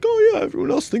that I'm like, oh yeah,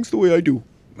 everyone else thinks the way I do.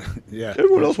 Yeah.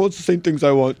 Everyone else wants the same things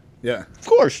I want. Yeah. Of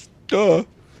course. Duh.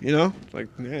 You know? Like,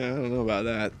 yeah, I don't know about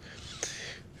that.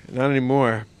 Not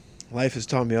anymore. Life has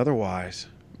taught me otherwise.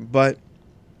 But,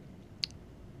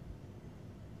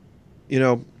 you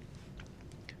know,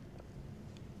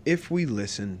 if we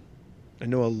listen I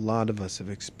know a lot of us have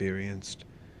experienced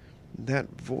that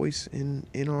voice in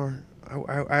our,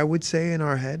 I would say in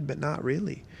our head, but not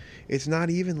really. It's not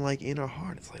even like in our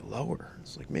heart. It's like lower.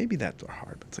 It's like maybe that's our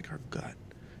heart, but it's like our gut.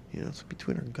 You know, it's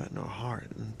between our gut and our heart.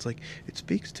 And it's like it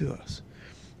speaks to us.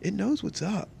 It knows what's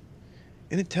up.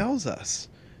 And it tells us.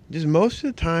 Just most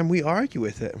of the time we argue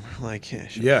with it. And we're like, yeah,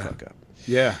 shut the fuck up.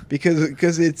 Yeah.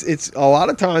 Because it's a lot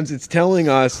of times it's telling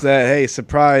us that, hey,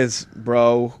 surprise,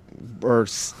 bro or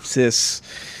sis,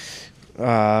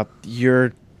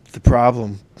 you're the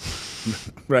problem.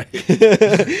 Right.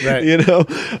 Right. You know?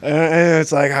 And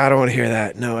it's like, I don't want to hear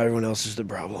that. No, everyone else is the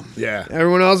problem. Yeah.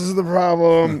 Everyone else is the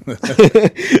problem.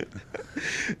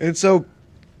 And so,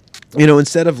 you know,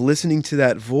 instead of listening to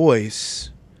that voice,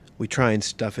 we try and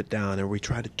stuff it down, or we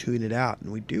try to tune it out.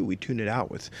 And we do. We tune it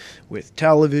out with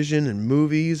television and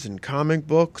movies and comic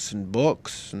books and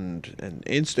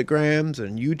Instagrams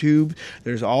and YouTube.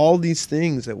 There's all these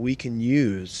things that we can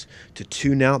use to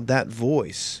tune out that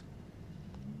voice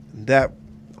that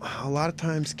a lot of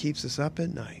times keeps us up at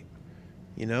night.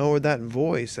 You know, or that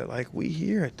voice that, like, we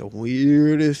hear at the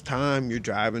weirdest time. You're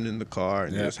driving in the car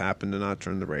and you just happen to not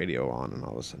turn the radio on, and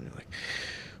all of a sudden you're like,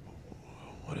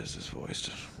 what is this voice?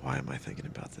 Why am I thinking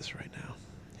about this right now?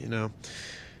 You know?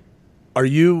 Are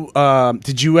you,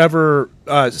 did you ever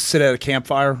sit at a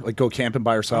campfire, like go camping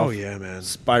by yourself? Oh, yeah, man.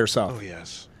 By yourself? Oh,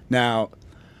 yes. Now,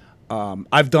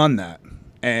 I've done that,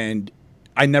 and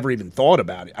I never even thought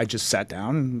about it. I just sat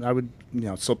down and I would, you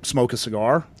know, smoke a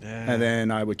cigar, and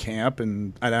then I would camp,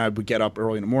 and I would get up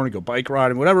early in the morning, go bike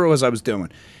riding, whatever it was I was doing.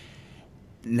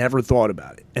 Never thought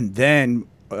about it. And then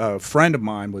a friend of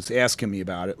mine was asking me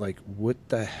about it, like, what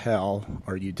the hell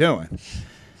are you doing?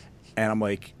 And I'm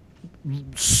like,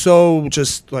 so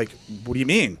just like, what do you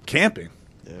mean, camping?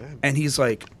 Yeah. And he's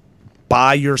like,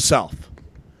 by yourself.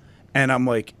 And I'm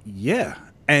like, yeah.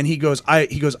 And he goes,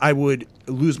 I would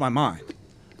lose my mind.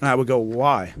 And I would go,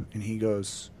 why? And he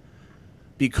goes,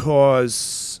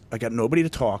 because I got nobody to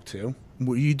talk to.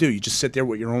 What do? You just sit there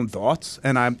with your own thoughts?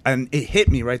 And it hit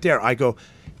me right there. I go,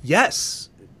 yes,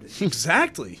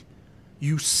 exactly.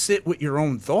 You sit with your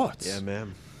own thoughts. Yeah,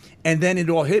 man. And then it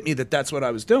all hit me that that's what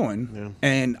I was doing,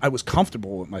 and I was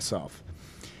comfortable with myself.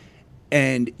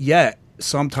 And yet,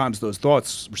 sometimes those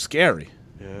thoughts were scary.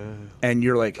 Yeah. And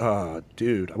you're like, oh,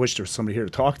 dude, I wish there was somebody here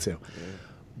to talk to. Yeah.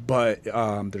 But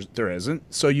there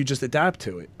isn't, so you just adapt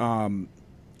to it.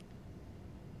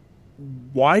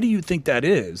 Why do you think that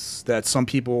is, that some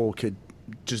people could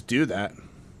just do that,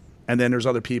 and then there's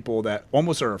other people that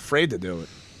almost are afraid to do it?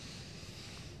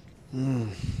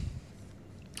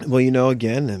 Well, you know,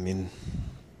 again, I mean,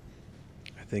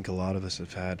 I think a lot of us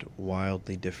have had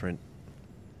wildly different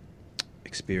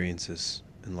experiences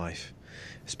in life,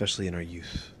 especially in our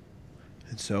youth.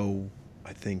 And so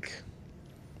I think,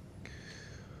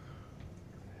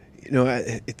 you know,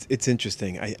 it's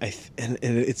interesting.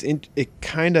 It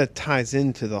kind of ties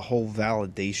into the whole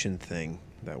validation thing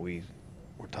that we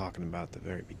were talking about at the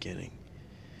very beginning,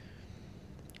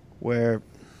 where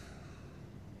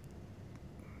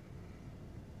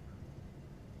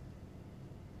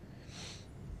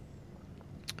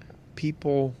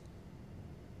people,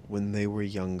 when they were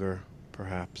younger,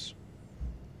 perhaps,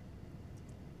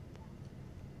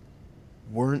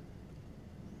 weren't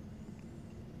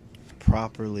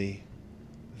properly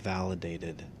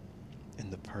validated in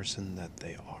the person that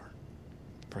they are,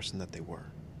 the person that they were.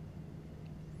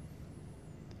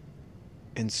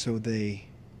 And so they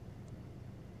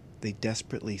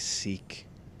desperately seek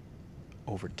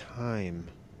over time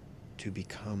to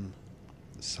become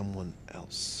someone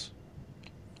else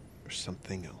or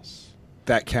something else.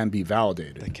 That can be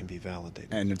validated. That can be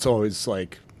validated. And it's always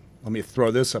like, let me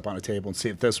throw this up on a table and see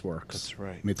if this works. That's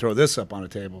right. Let me throw this up on a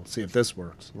table and see if this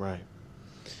works. Right.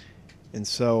 And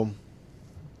so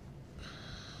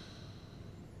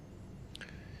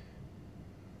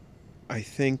I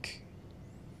think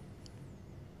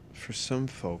for some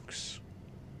folks,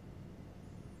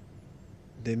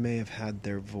 they may have had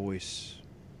their voice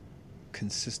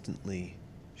consistently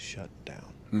shut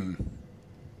down.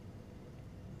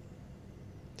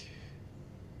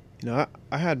 You know,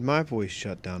 I had my voice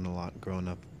shut down a lot growing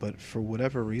up, but for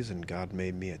whatever reason, God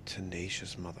made me a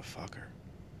tenacious motherfucker.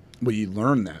 Well, you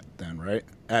learned that then, right?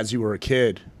 As you were a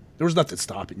kid, there was nothing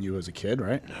stopping you as a kid,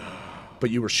 right? No. But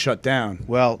you were shut down.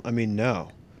 Well, I mean, no.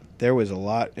 There was a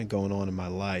lot going on in my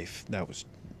life that was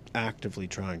actively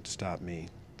trying to stop me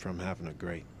from having a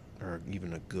great or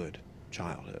even a good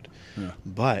childhood. Yeah.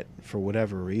 But for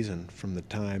whatever reason, from the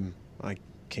time I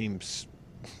came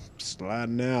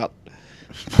sliding out,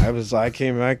 I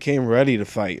came ready to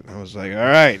fight. I was like, all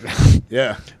right.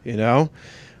 Yeah. You know?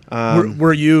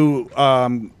 Were you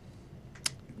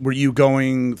were you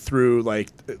going through like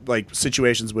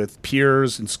situations with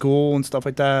peers in school and stuff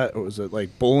like that, or was it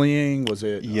like bullying? Was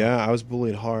it? Yeah, I was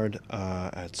bullied hard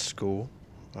at school.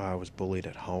 I was bullied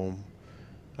at home.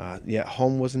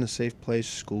 Home wasn't a safe place.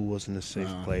 School wasn't a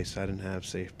safe place. I didn't have a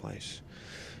safe place.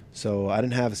 So I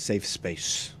didn't have a safe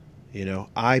space. You know,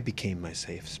 I became my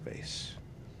safe space.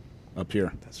 Up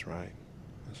here. That's right.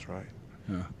 That's right.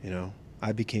 Yeah. You know,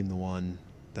 I became the one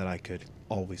that I could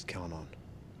always count on.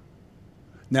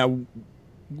 Now,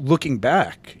 looking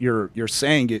back, you're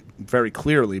saying it very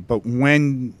clearly, but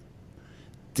when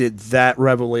did that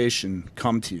revelation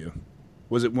come to you?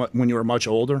 Was it when you were much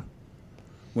older?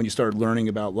 When you started learning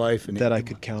about life? And that I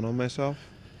could count on myself?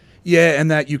 Yeah, and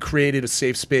that you created a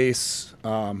safe space.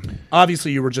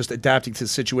 Obviously, you were just adapting to the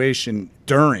situation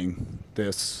during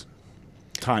this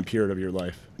time period of your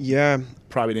life. Yeah.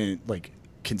 Probably didn't, like,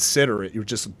 consider it. You were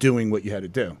just doing what you had to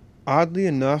do. Oddly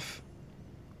enough,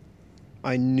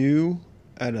 I knew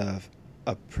at a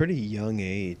pretty young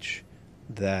age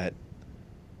that,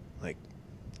 like,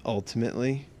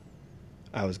 ultimately,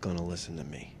 I was going to listen to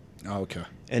me. Oh, okay.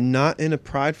 And not in a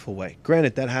prideful way.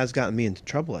 Granted, that has gotten me into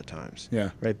trouble at times. Yeah.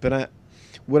 Right? But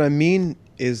what I mean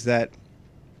is that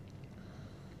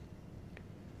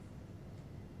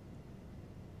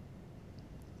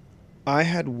I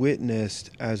had witnessed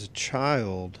as a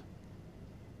child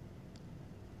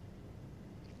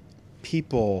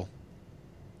people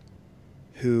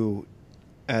who,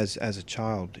 as a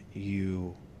child,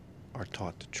 you are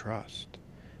taught to trust,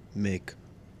 make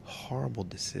horrible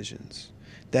decisions.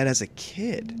 That as a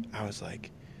kid, I was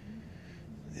like,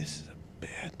 this is a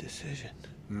bad decision.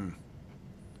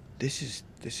 This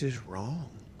is wrong.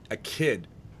 A kid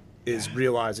is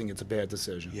realizing it's a bad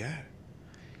decision. Yeah.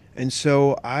 And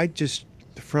so I just,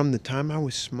 from the time I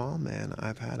was small, man,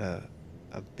 I've had a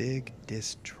big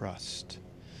distrust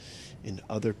in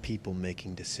other people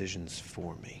making decisions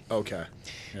for me. Okay.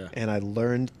 Yeah. And I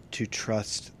learned to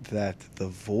trust that the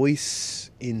voice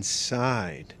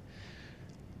inside,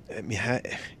 I mean,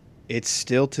 it's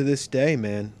still to this day,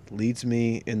 man, leads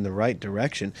me in the right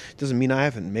direction. Doesn't mean I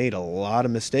haven't made a lot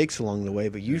of mistakes along the way,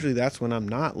 but usually that's when I'm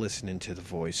not listening to the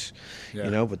voice, you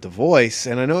know, but the voice,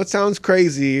 and I know it sounds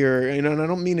crazy or, you know, and I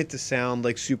don't mean it to sound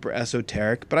like super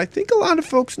esoteric, but I think a lot of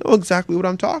folks know exactly what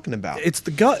I'm talking about. It's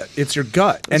the gut. It's your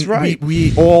gut. That's and right.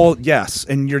 We all, yes.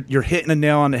 And you're hitting a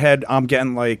nail on the head. I'm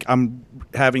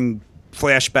having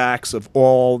flashbacks of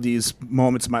all these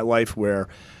moments in my life where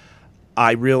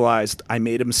I realized I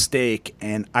made a mistake,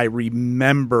 and I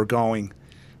remember going,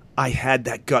 I had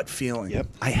that gut feeling. Yep.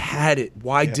 I had it.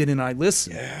 Why didn't I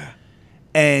listen? Yeah.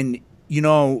 And, you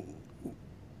know,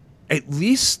 at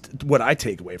least what I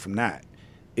take away from that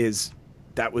is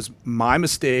that was my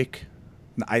mistake.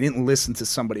 I didn't listen to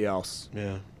somebody else.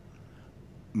 Yeah.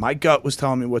 My gut was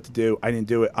telling me what to do. I didn't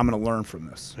do it. I'm going to learn from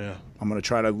this. Yeah. I'm going to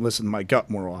try to listen to my gut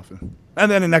more often. And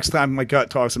then the next time my gut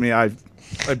talks to me, I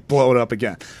blow it up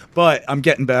again. But I'm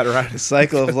getting better at it. The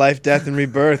cycle of life, death, and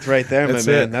rebirth right there, That's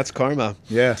my man. it. That's karma.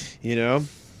 Yeah. You know?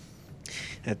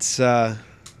 It's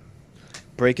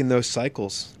breaking those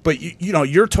cycles. But, you know,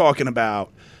 you're talking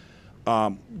about,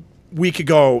 we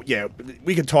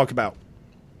could talk about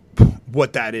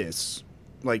what that is.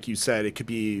 Like you said, it could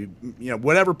be, you know,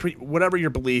 whatever your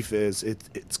belief is,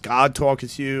 it's God talking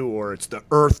to you, or it's the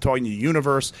earth talking to the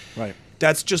universe. Right.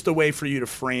 That's just a way for you to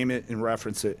frame it and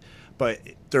reference it. But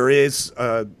there is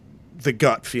the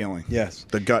gut feeling. Yes.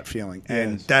 The gut feeling.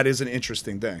 And Yes. that is an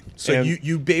interesting thing. So And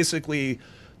you basically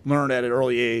learned at an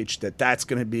early age that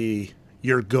going to be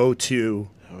your go-to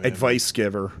advice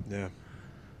giver. Yeah.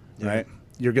 Right?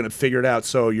 You're going to figure it out.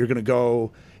 So you're going to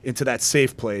go into that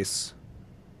safe place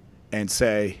and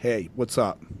say, hey, what's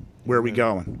up? Where are we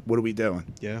going? What are we doing?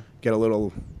 Yeah. Get a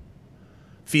little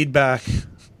feedback,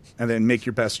 and then make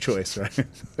your best choice, right?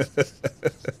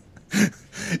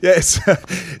 Yes.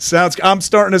 I'm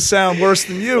starting to sound worse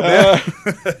than you, man.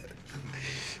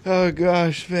 Oh,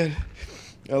 gosh, man.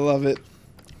 I love it.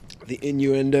 The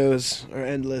innuendos are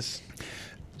endless.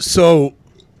 So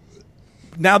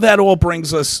now that all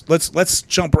brings us, let's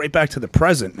jump right back to the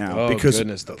present now. Oh, because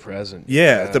goodness, the present.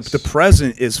 Yeah, Yes. the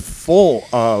present is full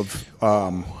of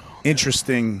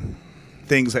interesting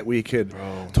things that we could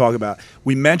talk about.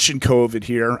 We mentioned COVID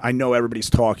here. I know everybody's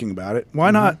talking about it.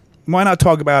 Why not? Why not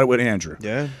talk about it with Andrew?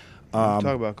 Yeah. Talk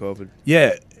about COVID.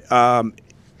 Yeah,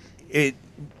 it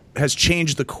has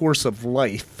changed the course of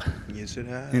life Yes, it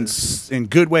has. in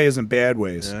good ways and bad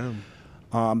ways. Yeah.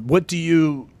 What do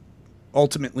you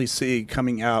ultimately see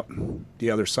coming out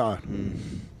the other side?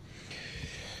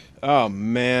 Oh,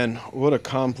 man, what a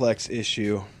complex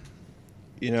issue.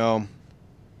 You know,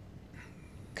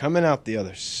 coming out the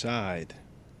other side,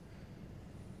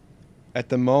 At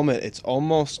the moment, it's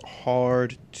almost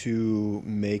hard to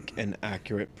make an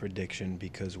accurate prediction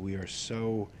because we are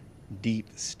so deep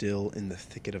still in the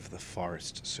thicket of the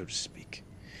forest, so to speak.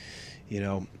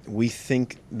 We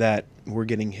think that we're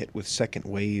getting hit with second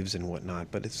waves and whatnot,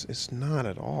 but it's not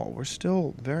at all. We're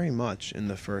still very much in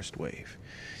the first wave.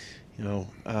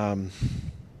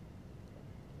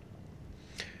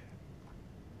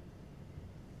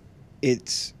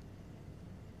 It's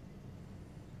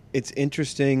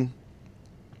interesting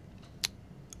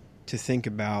to think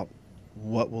about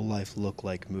what will life look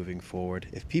like moving forward.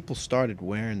 If people started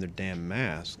wearing their damn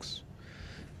masks,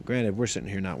 granted, we're sitting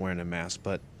here not wearing a mask,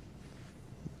 but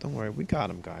don't worry, we got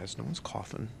them, guys. No one's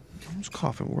coughing. No one's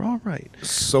coughing. We're all right.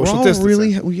 Social we're all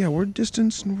distancing. we're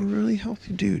distanced and we're really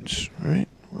healthy dudes, right?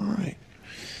 We're all right.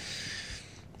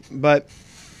 But,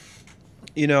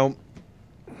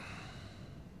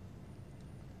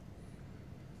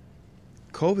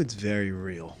 COVID's very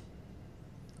real.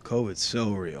 COVID's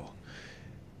so real.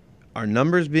 Are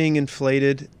numbers being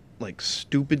inflated like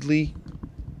stupidly?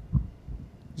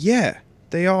 Yeah,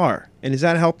 they are. And is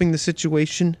that helping the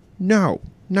situation? No,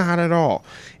 not at all.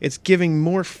 It's giving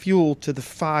more fuel to the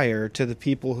fire to the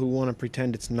people who want to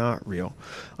pretend it's not real.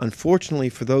 Unfortunately,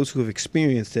 for those who have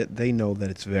experienced it, they know that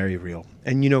it's very real.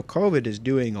 And COVID is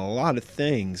doing a lot of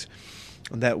things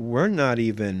that we're not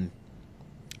even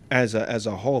as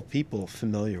a whole people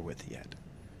familiar with yet.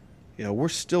 We're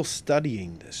still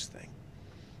studying this thing.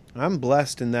 I'm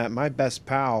blessed in that my best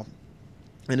pal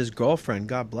and his girlfriend,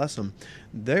 God bless them,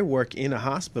 they work in a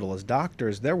hospital as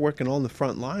doctors. They're working on the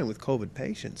front line with COVID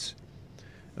patients.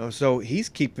 So he's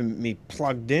keeping me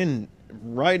plugged in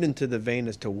right into the vein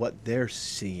as to what they're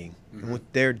seeing and what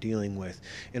they're dealing with.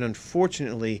 And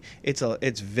unfortunately, it's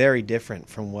very different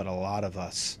from what a lot of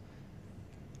us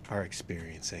are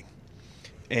experiencing.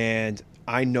 And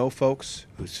I know folks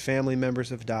whose family members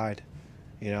have died.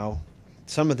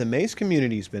 Some of the Mace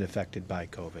community has been affected by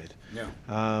COVID.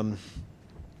 Yeah.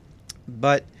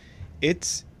 But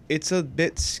it's a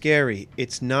bit scary.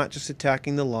 It's not just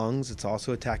attacking the lungs, it's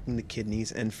also attacking the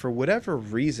kidneys. And for whatever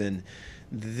reason,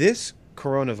 this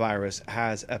coronavirus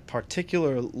has a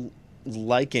particular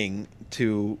liking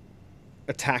to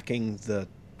attacking the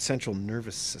central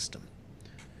nervous system.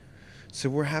 So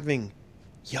we're having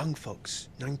young folks,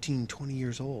 19, 20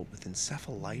 years old, with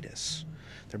encephalitis.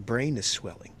 Their brain is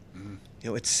swelling.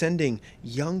 It's sending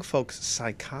young folks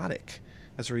psychotic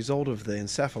as a result of the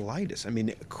encephalitis. I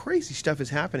mean, crazy stuff is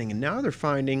happening, and now they're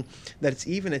finding that it's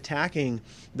even attacking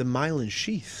the myelin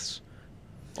sheaths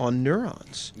on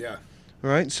neurons. Yeah.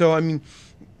 All right? So, I mean,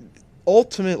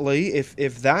 ultimately, if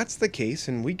that's the case,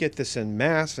 and we get this en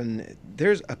masse, and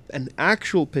there's an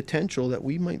actual potential that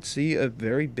we might see a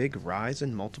very big rise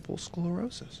in multiple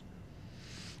sclerosis.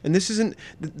 And this isn't,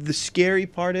 the scary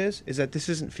part is that this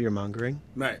isn't fear-mongering.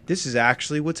 Right. This is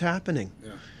actually what's happening.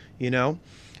 Yeah.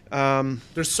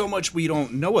 There's so much we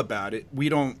don't know about it.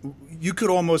 You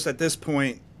could almost at this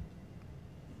point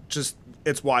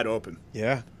it's wide open.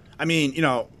 Yeah. I mean,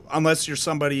 unless you're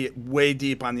somebody way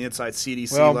deep on the inside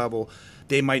CDC level,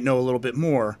 they might know a little bit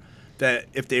more. That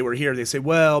if they were here, they say,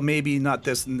 well, maybe not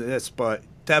this and this, but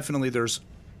definitely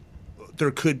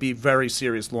there could be very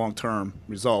serious long-term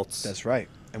results. That's right.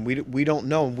 And we don't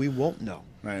know, and we won't know.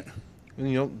 Right.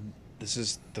 And, this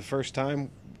is the first time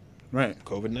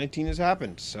COVID-19 has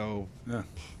happened, so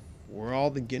we're all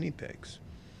the guinea pigs.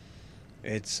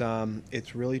 It's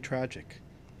really tragic.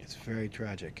 It's very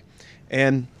tragic.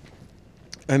 And,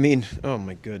 I mean, oh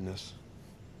my goodness.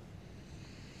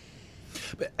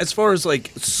 But as far as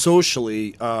like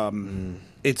socially,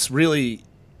 it's really,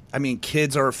 I mean,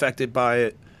 kids are affected by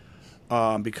it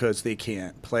because they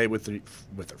can't play with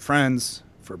their friends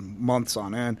for months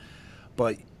on end.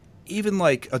 But even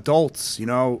like adults,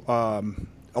 a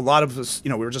lot of us,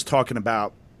 we were just talking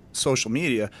about social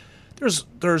media.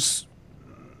 There's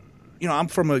I'm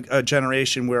from a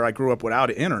generation where I grew up without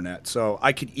an internet, so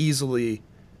I could easily,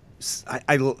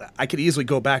 I could easily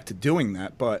go back to doing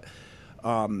that. But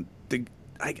I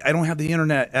don't have the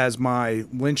internet as my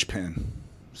linchpin,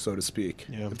 so to speak,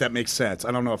 if that makes sense.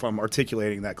 I don't know if I'm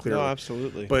articulating that clearly. No,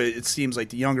 absolutely. But it seems like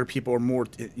the younger people are more,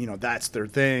 that's their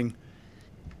thing.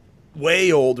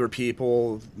 Way older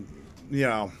people,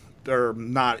 they're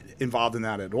not involved in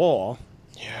that at all.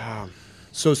 Yeah.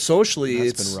 So socially,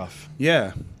 That's it's been rough.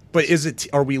 Yeah. But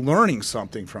are we learning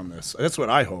something from this? That's what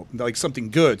I hope. Like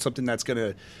something good, something that's going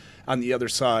to, on the other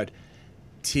side,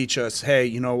 teach us, hey,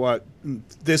 you know what?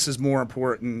 This is more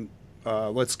important.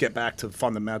 Let's get back to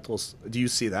fundamentals. Do you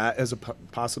see that as a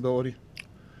possibility?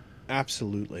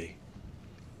 Absolutely.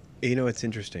 It's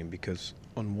interesting because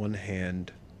on one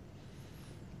hand,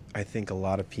 I think a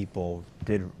lot of people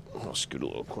did. I'll scoot a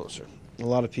little closer. A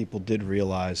lot of people did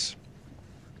realize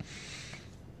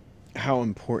how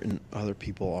important other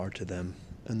people are to them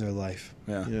in their life.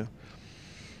 Yeah. You know?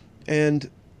 And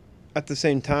at the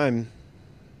same time,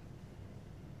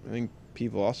 I think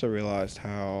people also realized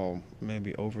how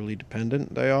maybe overly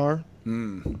dependent they are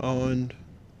on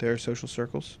their social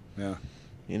circles. Yeah.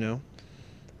 You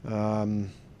know?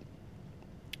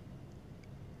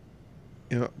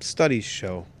 Studies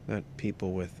show that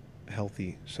people with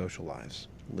healthy social lives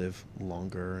live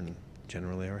longer and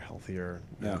generally are healthier,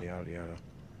 yada, yada, yada.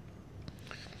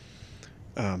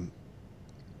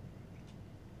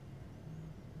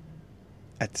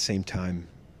 At the same time,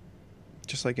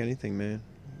 just like anything, man,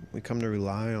 we come to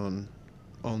rely on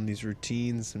these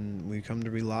routines, and we come to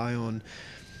rely on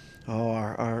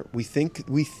we think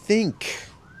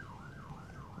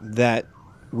that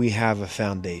we have a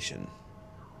foundation.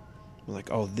 We're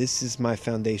like, oh, this is my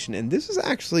foundation, and this is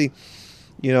actually,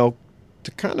 to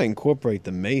kind of incorporate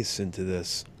the mace into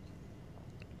this.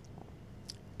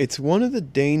 It's one of the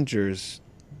dangers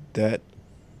that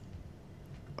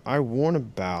I warn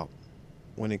about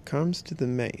when it comes to the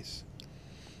mace.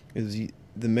 Is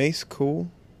the mace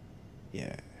cool?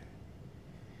 Yeah.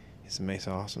 Is the mace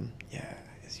awesome? Yeah.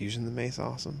 Is using the mace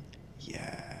awesome?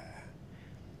 Yeah.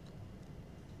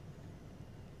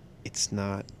 It's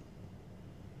not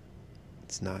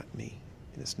me,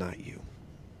 and it's not you.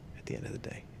 At the end of the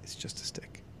day, it's just a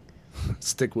stick.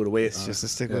 Stick with a weight. It's just a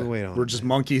stick with a weight on. We're just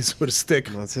monkeys with a stick.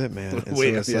 That's it, man. And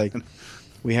Weight so it's at the like end.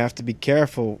 we have to be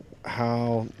careful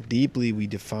how deeply we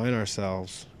define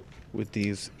ourselves with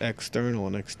these external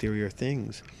and exterior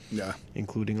things,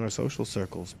 including our social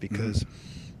circles, because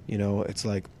it's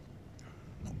like,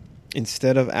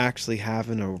 instead of actually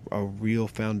having a real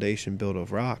foundation built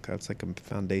of rock, that's like a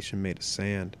foundation made of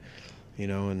sand,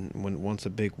 and once a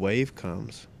big wave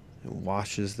comes and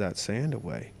washes that sand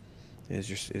away, is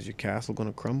your castle going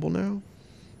to crumble now?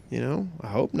 I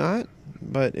hope not.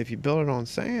 But if you build it on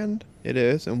sand, it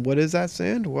is. And what is that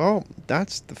sand? Well,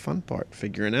 that's the fun part,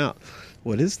 figuring out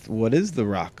what is the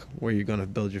rock where you're going to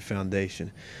build your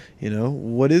foundation.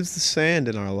 What is the sand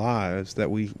in our lives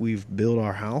that we've built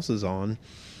our houses on,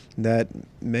 that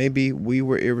maybe we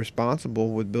were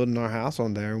irresponsible with building our house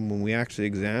on there, and when we actually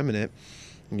examine it,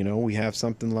 we have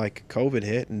something like COVID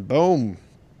hit, and boom,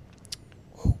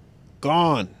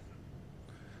 gone.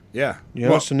 Yeah.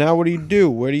 So now what do you do?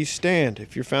 Where do you stand?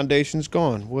 If your foundation's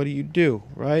gone, what do you do,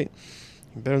 right?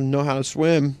 You better know how to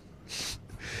swim.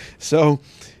 So,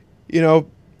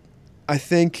 I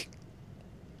think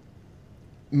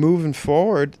moving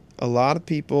forward, a lot of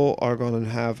people are going to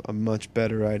have a much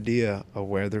better idea of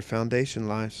where their foundation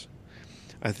lies.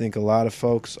 I think a lot of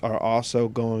folks are also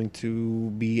going to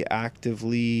be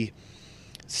actively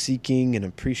seeking and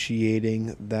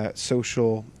appreciating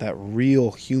that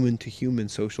real human-to-human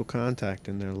social contact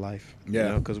in their life.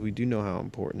 Yeah. Because we do know how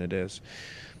important it is.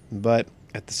 But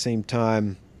at the same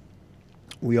time,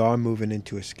 we are moving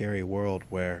into a scary world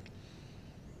where,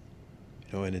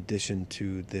 in addition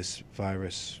to this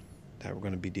virus that we're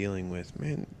going to be dealing with,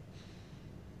 man,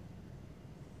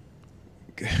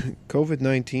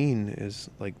 COVID-19 is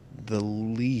like the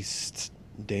least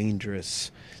dangerous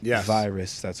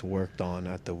virus that's worked on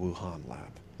at the Wuhan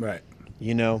lab. Right.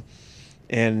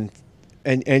 And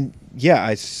yeah,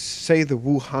 I say the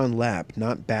Wuhan lab,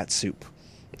 not bat soup.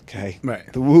 Okay. Right.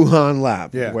 The Wuhan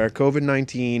lab, Yeah. where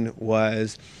COVID-19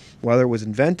 was, whether it was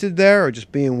invented there or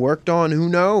just being worked on, who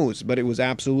knows? But it was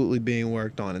absolutely being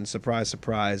worked on, and surprise,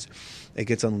 surprise, it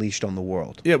gets unleashed on the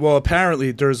world. Yeah, well,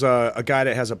 apparently there's a guy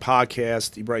that has a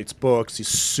podcast. He writes books. He's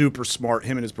super smart.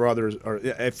 Him and his brothers, or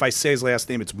if I say his last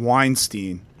name, it's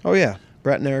Weinstein. Oh, yeah.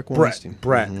 Brett and Eric Weinstein.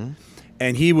 Brett. Mm-hmm.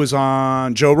 And he was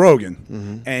on Joe Rogan.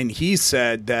 Mm-hmm. And he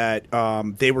said that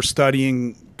they were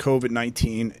studying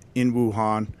COVID-19 in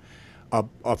Wuhan.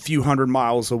 A few hundred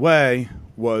miles away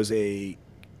was a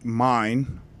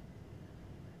mine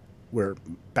where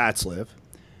bats live,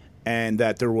 and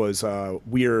that there was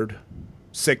weird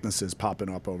sicknesses popping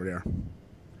up over there.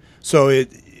 So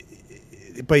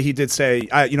but he did say,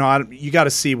 you got to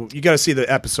see the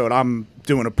episode. I'm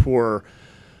doing a poor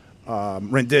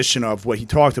rendition of what he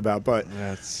talked about, but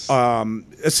That's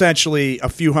essentially a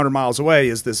few hundred miles away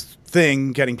is this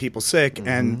thing getting people sick, Mm-hmm.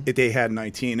 and they had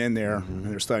 19 in there, and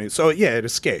they're studying. So yeah, it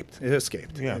escaped.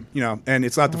 Yeah. And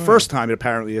it's not the first time it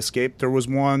apparently escaped. There was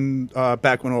one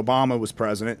back when Obama was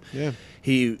president. Yeah.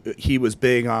 He was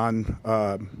big on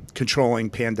controlling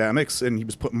pandemics, and he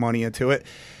was putting money into it.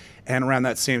 And around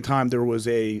that same time, there was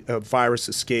a virus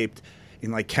escaped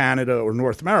in like Canada or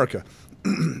North America.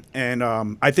 And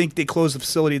I think they closed the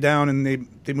facility down, and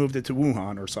they moved it to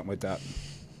Wuhan or something like that.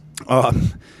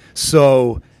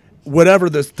 So whatever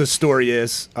the story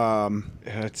is,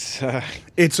 It's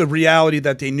it's a reality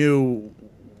that they knew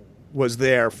was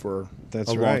there for That's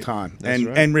a long right. time. That's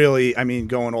right. And really, I mean,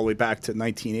 going all the way back to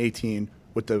 1918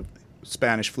 with the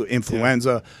Spanish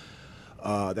influenza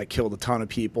that killed a ton of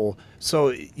people.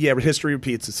 So yeah, but history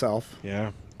repeats itself.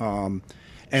 yeah. And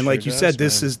Sure like you does, said, man.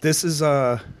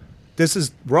 this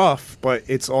is rough, but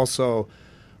it's also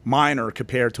minor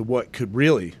compared to what could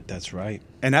really. That's right.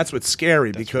 And that's what's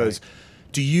scary because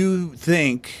do you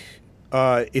think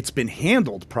it's been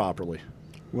handled properly?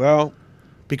 Well,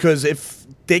 Because if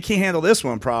they can't handle this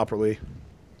one properly,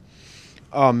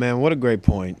 oh man, what a great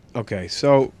point. Okay,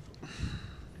 so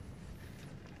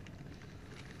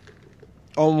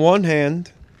on one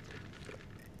hand,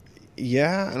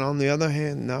 yeah, and on the other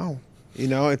hand, no. You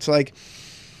know, it's like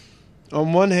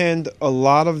on one hand, a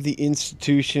lot of the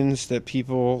institutions that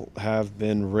people have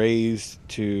been raised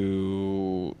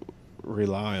to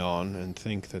rely on and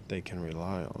think that they can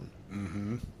rely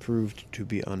on proved to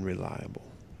be unreliable.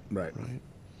 right? Right.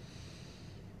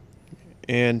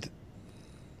 And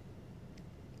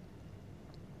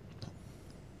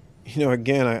you know,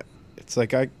 again, it's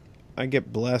like I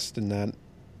get blessed in that,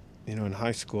 you know, in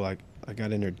high school I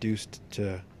got introduced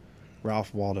to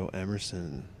Ralph Waldo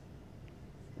Emerson,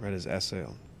 read his essay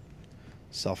on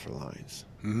self-reliance.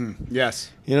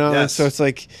 Yes, You know, and Yes. so it's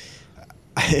like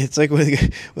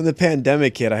when the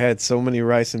pandemic hit, I had so much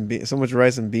rice and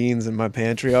beans in my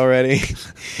pantry already.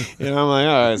 You know, I'm like,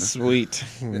 all right, sweet,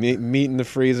 meat in the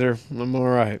freezer, I'm all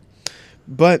right.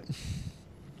 But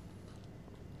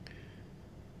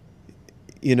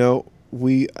you know,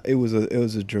 it was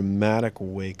a dramatic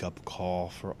wake up call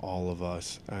for all of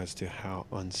us as to how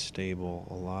unstable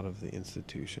a lot of the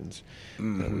institutions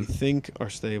that we think are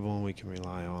stable and we can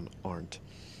rely on aren't.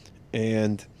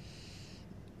 And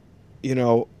you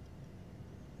know,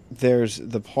 there's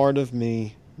the part of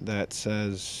me that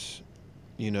says,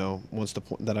 you know,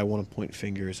 that I want to point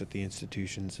fingers at the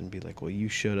institutions and be like, well, you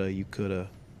shoulda, you coulda,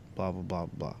 blah blah blah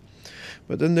blah.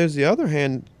 But then there's the other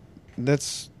hand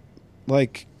that's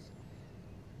like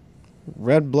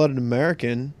red-blooded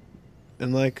American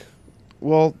and like,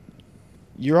 well,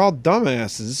 you're all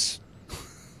dumbasses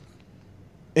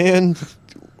and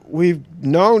we've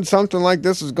known something like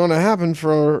this is going to happen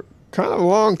for kind of a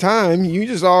long time. You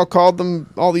just all called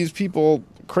them, all these people,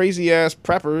 crazy ass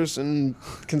preppers and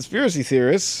conspiracy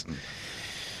theorists,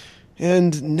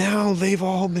 and now they've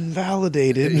all been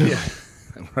validated. Yeah,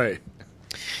 right.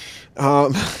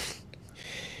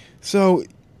 So,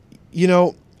 you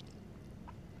know,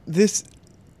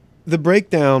 the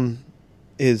breakdown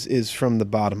is from the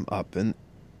bottom up, and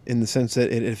in the sense that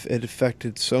it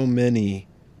affected so many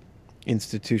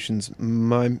institutions.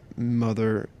 My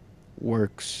mother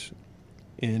works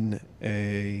in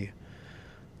a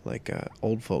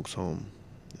old folks home,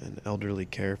 an elderly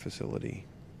care facility,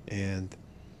 and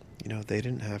you know, they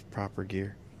didn't have proper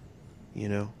gear, you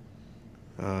know.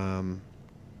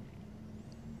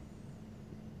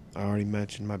 I already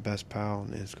mentioned my best pal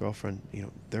and his girlfriend. You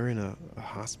know, they're in a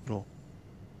hospital.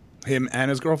 Him and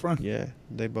his girlfriend? Yeah,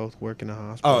 they both work in a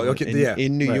hospital. Oh, okay,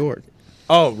 in New right. York.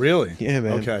 Oh, really? Yeah,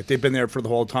 man. Okay, they've been there for the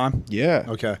whole time? Yeah.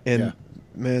 Okay, And yeah.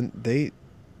 man, they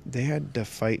had to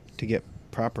fight to get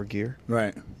proper gear,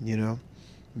 Right. you know.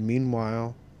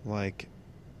 Meanwhile, like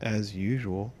as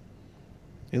usual,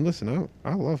 and listen,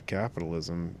 I love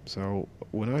capitalism. So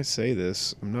when I say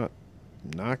this, I'm not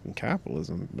knocking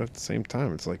capitalism, but at the same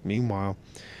time, it's like, meanwhile,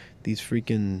 these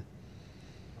freaking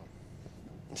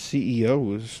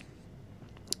CEOs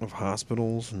of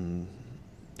hospitals and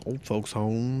old folks'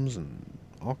 homes and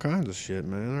all kinds of shit,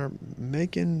 man, are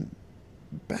making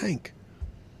bank.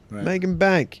 Right. Making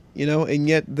bank, you know, and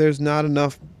yet there's not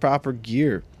enough proper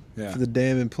gear Yeah. for the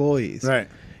damn employees. Right.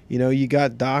 You know, you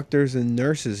got doctors and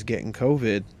nurses getting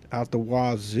COVID out the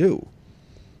wazoo.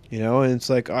 You know, and it's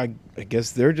like, I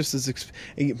guess they're just as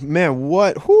man,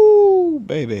 what? Whoo,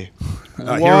 baby.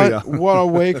 Here we go. What a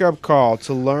wake-up call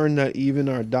to learn that even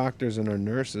our doctors and our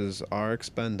nurses are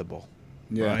expendable.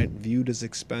 Yeah. Right? Viewed as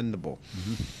expendable.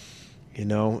 You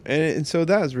know, and so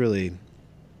that is really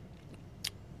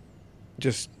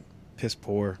just piss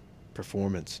poor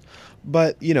performance.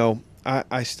 But, you know,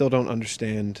 I still don't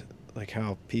understand like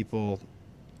how people.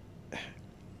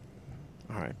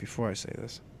 All right, before I say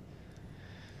this,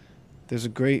 there's a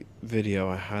great video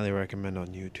I highly recommend on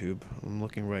YouTube. I'm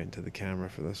looking right into the camera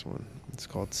for this one. It's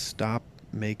called Stop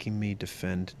Making Me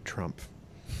Defend Trump.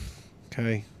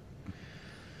 Okay?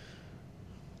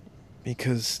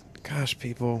 Because, gosh,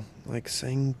 people, like,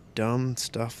 saying dumb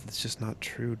stuff that's just not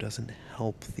true doesn't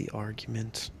help the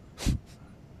argument.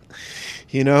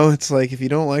 You know, it's like, if you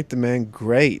don't like the man,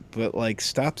 great, but like,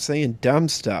 stop saying dumb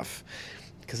stuff,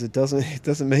 because it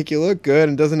doesn't make you look good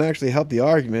and doesn't actually help the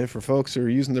argument for folks who are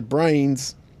using their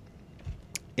brains.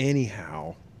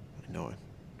 Anyhow, I know I'm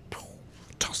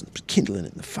tossing kindling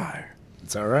in the fire.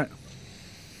 It's all right.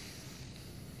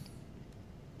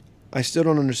 I still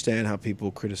don't understand how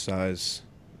people criticize,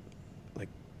 like,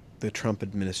 the Trump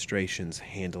administration's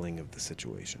handling of the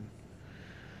situation.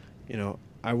 You know,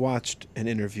 I watched an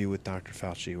interview with Dr.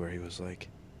 Fauci where he was like,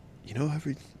 you know,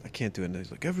 I can't do it. And he's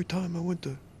like, every time I went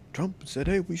to Trump and said,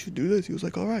 hey, we should do this, he was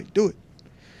like, all right, do it.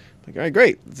 Like, all right,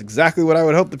 great. That's exactly what I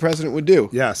would hope the president would do.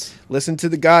 Yes. Listen to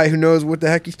the guy who knows what the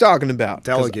heck he's talking about.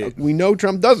 Delegate. We know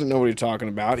Trump doesn't know what he's talking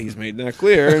about. He's made that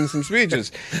clear in some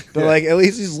speeches. But, like, at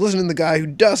least he's listening to the guy who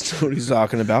does know what he's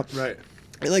talking about. Right.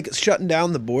 And, like, shutting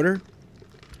down the border,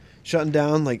 shutting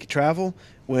down, like, travel,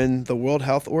 when the World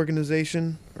Health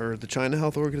Organization or the China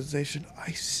Health Organization,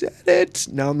 I said it.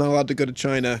 Now I'm not allowed to go to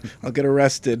China. I'll get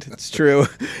arrested. It's true.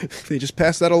 They just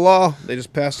passed that a law. They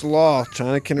just passed a law.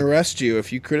 China can arrest you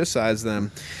if you criticize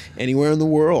them anywhere in the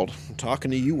world. I'm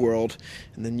talking to you, world.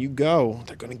 And then you go.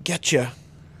 They're going to get you.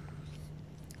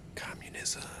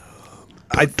 Communism.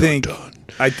 I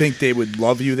think they would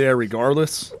love you there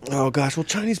regardless. Oh gosh, well,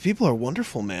 Chinese people are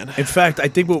wonderful, man. In fact, I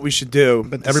think what we should do,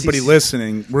 But everybody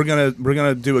listening, we're gonna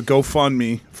do a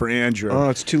GoFundMe for Andrew. Oh,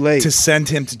 it's too late. To send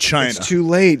him to China. It's too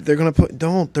late. They're gonna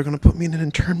put me in an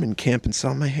internment camp and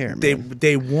sell my hair, man.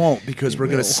 They won't, because we're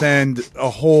gonna send a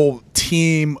whole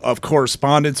team of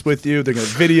correspondents with you. They're gonna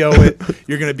video it.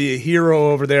 You're gonna be a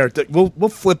hero over there. We'll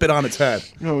flip it on its head.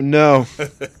 Oh no.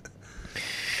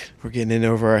 We're getting in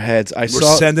over our heads. We're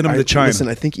sending them to China. Listen,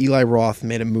 I think Eli Roth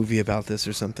made a movie about this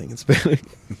or something. It's bad.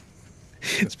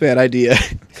 It's a bad idea.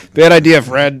 Bad idea,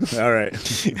 Fred. All right.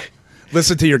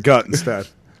 Listen to your gut instead.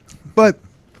 But,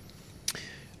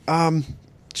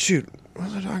 shoot, what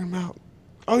was I talking about?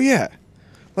 Oh yeah,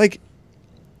 like,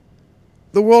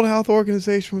 the World Health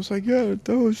Organization was like, yeah,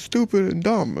 that was stupid and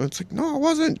dumb. And it's like, no, it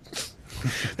wasn't.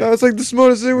 That was like the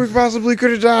smartest thing we possibly could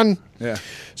have done. Yeah.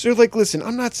 So, like, listen,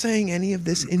 I'm not saying any of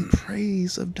this in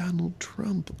praise of Donald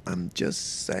Trump. I'm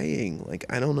just saying, like,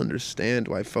 I don't understand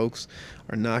why folks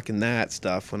are knocking that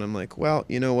stuff when I'm like, well,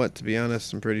 you know what? To be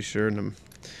honest, I'm pretty sure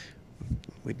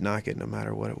we'd knock it no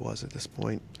matter what it was at this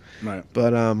point. Right.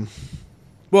 But,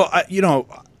 well,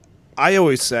 I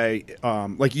always say,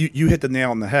 like, you hit the nail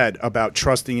on the head about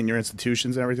trusting in your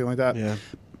institutions and everything like that. yeah.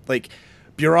 Like,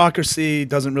 bureaucracy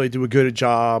doesn't really do a good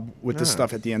job with this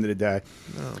stuff at the end of the day.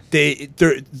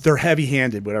 No. They're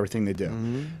heavy-handed with everything they do.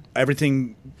 Mm-hmm.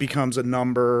 Everything becomes a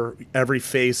number. Every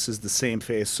face is the same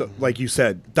face. So, like you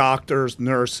said, doctors,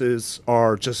 nurses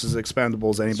are just as expendable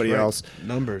as anybody else.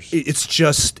 Numbers. It's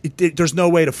just there's no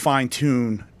way to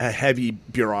fine-tune a heavy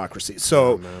bureaucracy.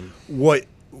 So what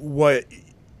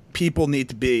people need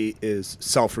to be is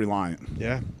self-reliant.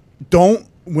 Yeah. Don't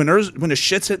when the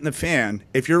shit's hitting the fan,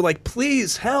 if you're like,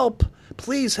 please help,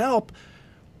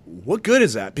 what good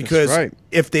is that? Because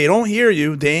if they don't hear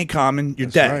you, they ain't coming, you're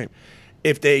dead. Right.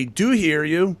 If they do hear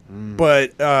you,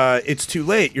 but it's too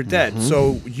late, you're dead.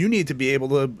 So you need to be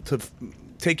able to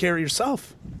take care of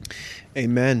yourself.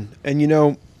 Amen. And, you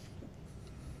know,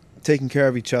 taking care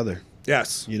of each other.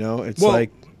 Yes. You know, it's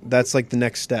like, that's like the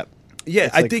next step. Yeah,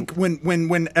 It's I like, think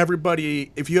when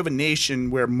everybody, if you have a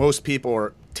nation where most people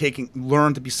are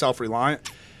learn to be self-reliant,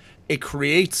 it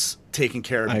creates taking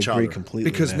care of each other. I agree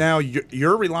completely. Because now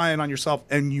you're relying on yourself,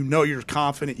 and you know you're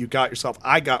confident. You got yourself.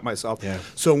 I got myself. Yeah.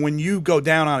 So when you go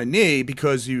down on a knee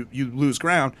because you lose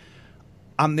ground,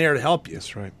 I'm there to help you.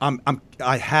 That's right.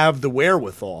 I have the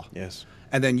wherewithal. Yes.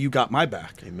 And then you got my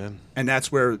back. Amen. And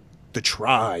that's where the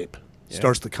tribe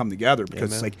starts to come together,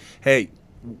 because it's like, hey,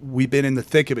 we've been in the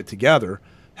thick of it together,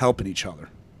 helping each other.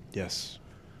 Yes.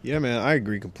 Yeah, man, I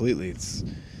agree completely. It's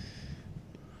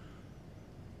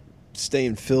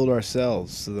staying filled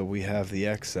ourselves so that we have the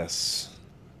excess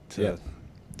to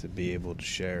be able to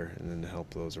share and then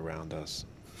help those around us.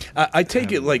 I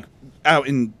take it like out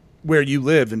in where you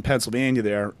live in Pennsylvania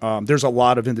there's a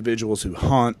lot of individuals who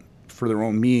hunt for their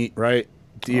own meat, right?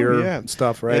 Deer and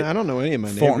stuff, right? And I don't know any of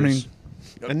my neighbors.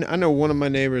 I know one of my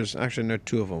neighbors. Actually, I know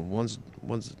two of them. One's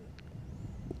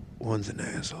an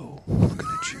asshole looking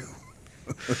at you.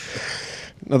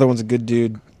 Another one's a good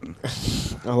dude.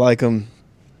 I like him.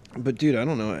 But dude, I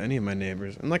don't know any of my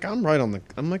neighbors. And like I'm right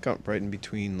in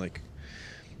between like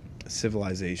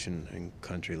civilization and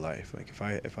country life. Like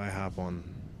if I hop on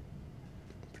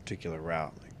a particular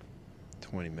route, like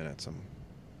 20 minutes I'm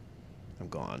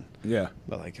gone. Yeah.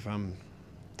 But like if I'm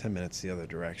 10 minutes the other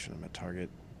direction, I'm at Target.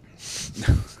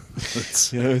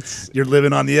 You know, you're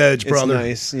living on the edge, brother. It's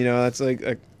nice. You know, that's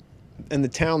like and the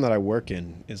town that I work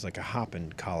in is like a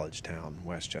hopping college town,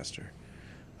 Westchester.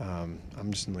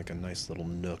 I'm just in like a nice little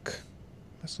nook.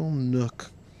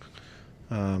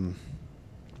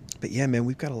 But yeah, man,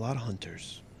 we've got a lot of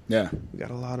hunters. Yeah. We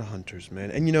got a lot of hunters,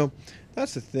 man. And you know,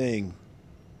 that's the thing.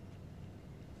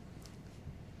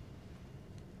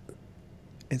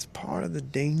 It's part of the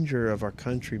danger of our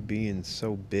country being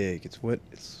so big. It's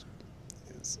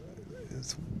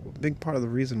a big part of the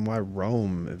reason why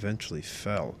Rome eventually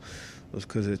fell, was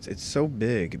because it's so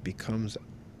big it becomes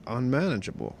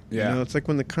unmanageable. Yeah. You know, it's like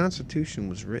when the Constitution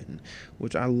was written,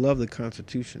 which I love the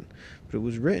Constitution, but it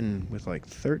was written with like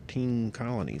 13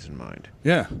 colonies in mind.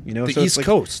 Yeah. You know, the so it's East like,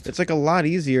 Coast. It's like a lot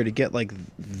easier to get like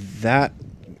that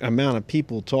amount of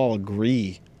people to all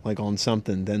agree like on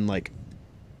something than like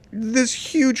this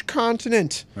huge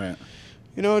continent. Right.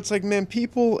 You know, it's like, man,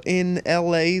 people in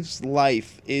LA's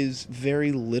life is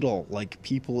very little like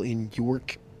people in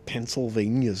York,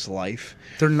 Pennsylvania's life.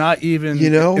 They're not even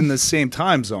in the same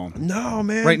time zone. No,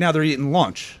 man. Right now they're eating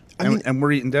lunch, and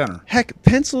we're eating dinner. Heck,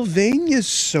 Pennsylvania's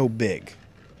so big.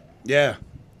 Yeah.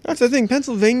 That's the thing.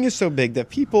 Pennsylvania's so big that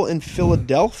people in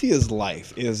Philadelphia's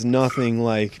life is nothing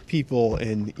like people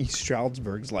in East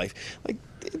Stroudsburg's life. Like,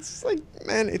 it's like,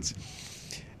 man,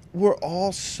 we're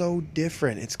all so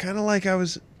different. It's kind of like I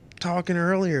was talking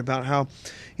earlier about how,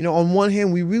 you know, on one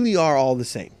hand, we really are all the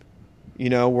same. You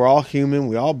know, we're all human.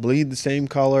 We all bleed the same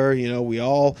color. You know, we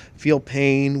all feel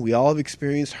pain. We all have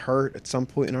experienced hurt at some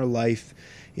point in our life.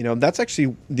 You know, that's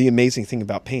actually the amazing thing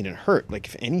about pain and hurt. Like,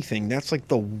 if anything, that's like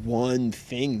the one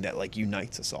thing that like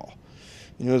unites us all.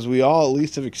 You know, as we all at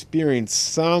least have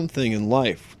experienced something in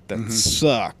life that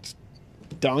sucked,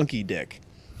 donkey dick.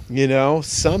 You know,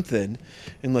 something,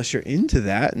 unless you're into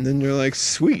that, and then you're like,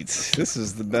 sweet, this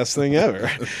is the best thing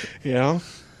ever. You know?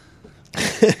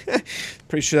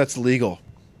 Pretty sure that's legal.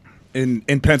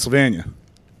 In Pennsylvania.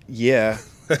 Yeah.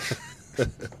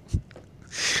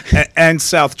 and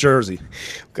South Jersey.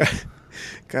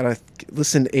 Gotta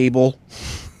listen, Abel.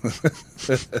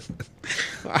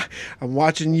 I'm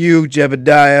watching you,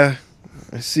 Jebediah.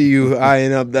 I see you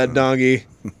eyeing up that donkey.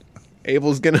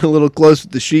 Abel's getting a little close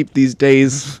with the sheep these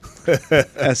days,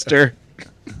 Esther.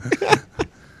 The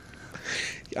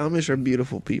Amish are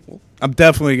beautiful people. I'm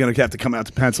definitely going to have to come out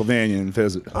to Pennsylvania and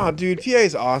visit. Oh, dude, PA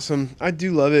is awesome. I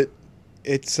do love it.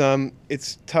 It's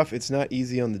tough. It's not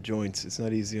easy on the joints. It's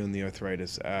not easy on the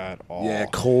arthritis at all. Yeah,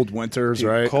 cold winters, Dude,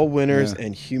 right? Cold winters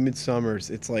and humid summers.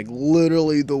 It's like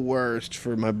literally the worst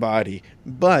for my body.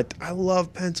 But I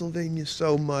love Pennsylvania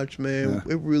so much, man.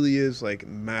 Yeah. It really is like a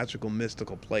magical,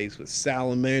 mystical place with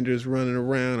salamanders running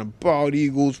around and bald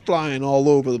eagles flying all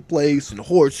over the place and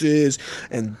horses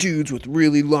and dudes with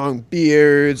really long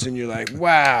beards. And you're like,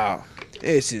 wow,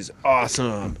 this is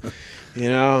awesome. You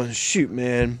know, shoot,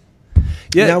 man.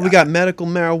 Yeah, now we got medical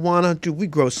marijuana. Dude, we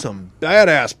grow some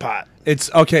badass pot.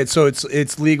 It's okay, so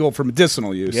it's legal for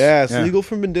medicinal use. Yeah, it's legal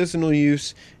for medicinal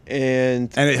use, and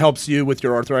it helps you with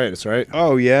your arthritis, right?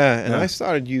 Oh yeah, and I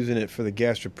started using it for the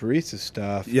gastroparesis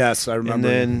stuff. Yes, I remember.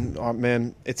 And then,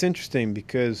 man, it's interesting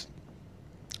because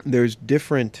there's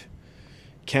different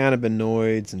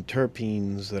cannabinoids and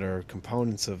terpenes that are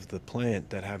components of the plant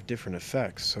that have different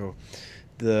effects. So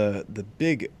the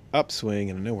big upswing,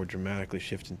 and I know we're dramatically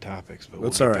shifting topics, but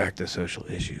we'll get back to social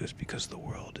issues because the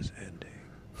world is ending.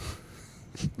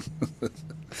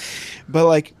 But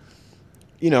like,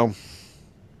 you know,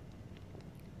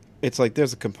 it's like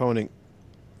there's a component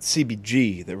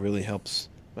CBG that really helps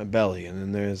my belly, and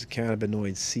then there's a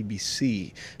cannabinoid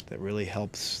CBC that really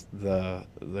helps the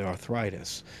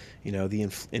arthritis, you know, the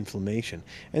inflammation.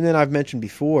 And then I've mentioned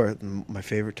before my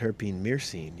favorite terpene,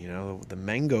 myrcene, you know, the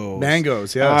mangoes.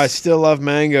 Mangoes, yes. I still love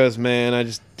mangoes, man. I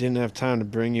just didn't have time to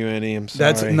bring you any. I'm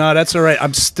sorry. That's all right.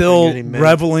 I'm still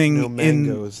reveling no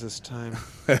mangoes this time.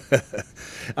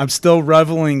 I'm still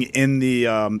reveling in the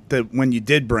when you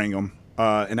did bring them,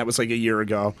 and that was like a year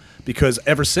ago. Because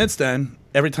ever since then,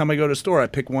 every time I go to the store, I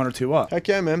pick one or two up. Heck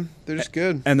yeah, man. They're just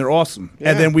good. And they're awesome.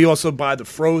 Yeah. And then we also buy the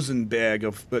frozen bag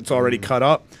of that's already cut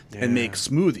up and make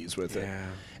smoothies with it.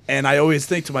 And I always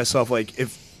think to myself, like,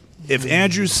 if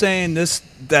Andrew's saying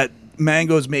that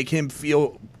mangoes make him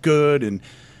feel good and,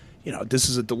 you know, this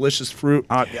is a delicious fruit,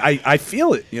 I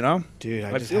feel it, you know? Dude,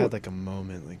 I just had like a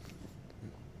moment, like,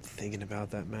 thinking about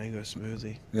that mango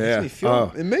smoothie. Yeah.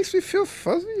 It makes me feel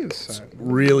fuzzy inside. It's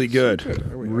really good.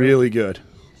 Really good.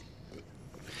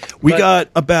 We got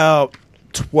about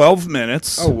 12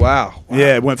 minutes. Oh, wow.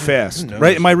 Yeah, it went fast.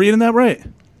 Right? Am I reading that right?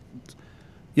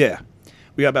 Yeah.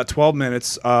 We got about 12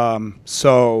 minutes.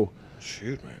 So.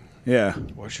 Shoot, man. Yeah.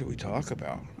 What should we talk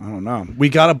about? I don't know. We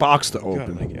got a box to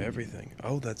open. Got, like, everything.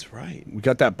 Oh, that's right. We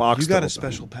got that box to open. You got a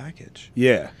special package.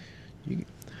 Yeah.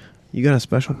 You got a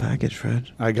special package,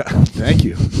 Fred. Thank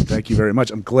you. Thank you very much.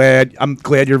 I'm glad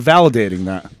you're validating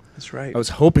that. That's right. I was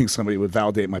hoping somebody would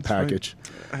validate my package.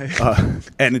 Right.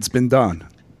 And it's been done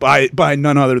by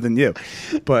none other than you.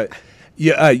 But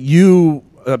yeah, you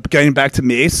getting back to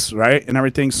mace, right, and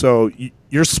everything. So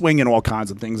you're swinging all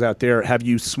kinds of things out there. Have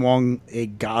you swung a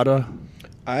gata?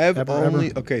 I have ever?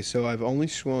 Okay, so I've only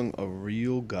swung a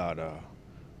real gata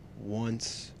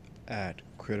once at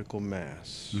Critical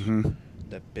Mass. Mm-hmm.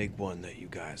 That big one that you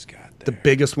guys got there. The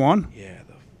biggest one? Yeah.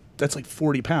 That's like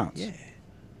 40 pounds. Yeah.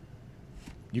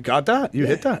 You got that? You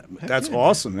hit that? Heck That's yeah,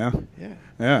 awesome, man. Yeah.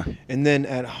 Yeah. And then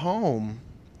at home,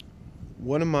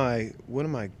 one of my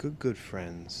good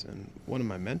friends and one of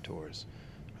my mentors,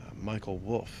 Michael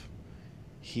Wolf,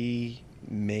 he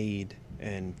made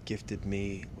and gifted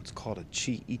me what's called a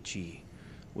chi-ichi,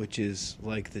 which is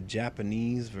like the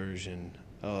Japanese version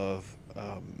of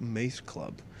mace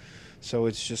club. So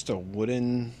it's just a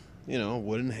wooden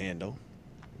handle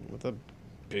with a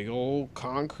big old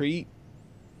concrete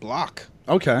block.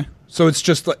 Okay. So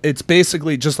it's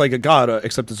basically just like a gata,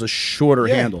 except it's a shorter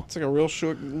handle. It's like a real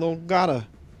short little gata.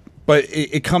 But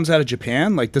it comes out of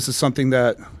Japan? Like this is something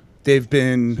that they've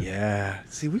been... Yeah.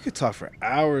 See, we could talk for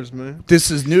hours, man.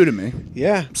 This is new to me.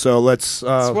 Yeah. So let's...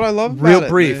 That's what I love about real it,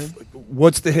 brief. man.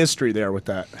 What's the history there with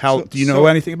that? Do you know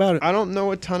anything about it? I don't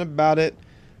know a ton about it.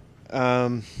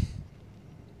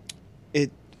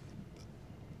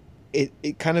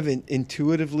 It kind of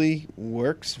intuitively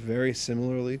works very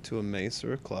similarly to a mace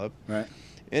or a club. Right.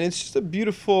 And it's just a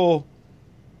beautiful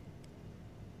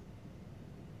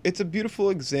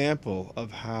example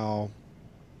of how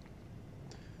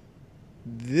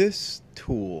these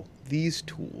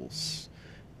tools,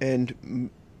 and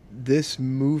this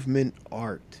movement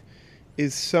art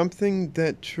is something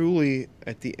that truly,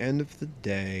 at the end of the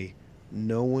day,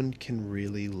 no one can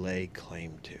really lay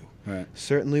claim to. Right.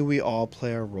 Certainly we all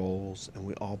play our roles and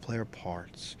we all play our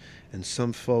parts, and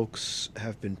some folks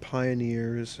have been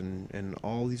pioneers and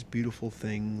all these beautiful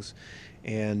things,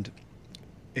 and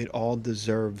it all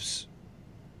deserves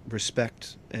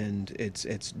respect and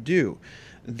it's due.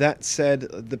 That said,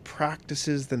 the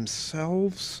practices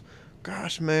themselves,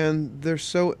 gosh man, they're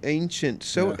so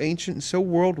ancient and so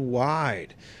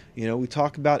worldwide. You know, we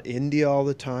talk about India all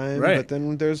the time, right. But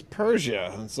then there's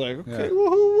Persia. And it's like, okay, well,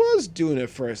 who was doing it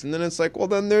first? And then it's like, well,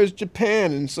 then there's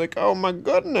Japan. And it's like, oh, my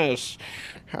goodness,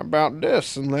 how about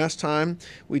this? And last time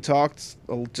we talked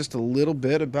just a little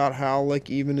bit about how, like,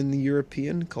 even in the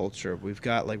European culture, we've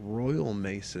got, like, royal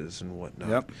maces and whatnot.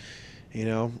 Yep. You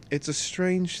know, it's a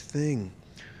strange thing.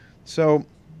 So,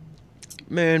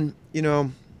 man, you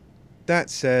know, that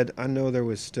said, I know there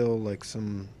was still, like,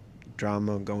 some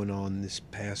drama going on this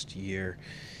past year,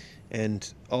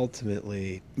 and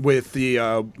ultimately with the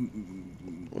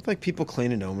with like people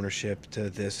claiming ownership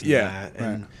to this and that,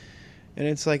 and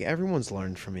it's like everyone's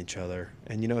learned from each other,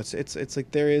 and you know it's like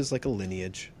there is like a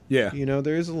lineage. Yeah, you know,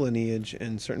 there is a lineage,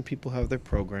 and certain people have their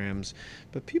programs,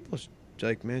 but people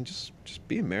like, man, just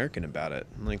be American about it,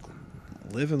 and like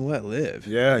live and let live.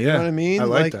 Yeah, you know what I mean? I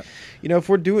like that. You know,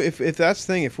 if that's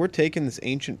the thing, if we're taking this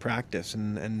ancient practice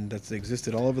and that's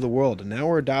existed all over the world, and now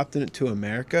we're adopting it to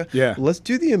America, let's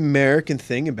do the American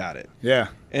thing about it. Yeah.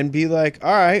 And be like,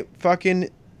 all right, fucking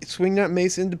swing that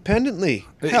mace independently.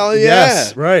 Hell yeah.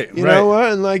 Yes, right. You know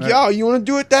what? And like, yo, you want to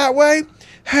do it that way?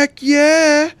 Heck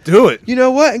yeah. Do it. You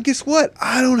know what? And guess what?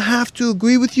 I don't have to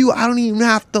agree with you. I don't even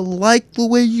have to like the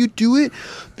way you do it.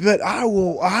 But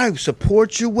I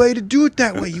support your way to do it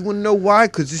that way. You want to know why?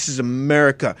 Because this is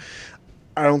America.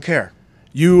 I don't care.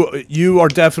 You are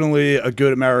definitely a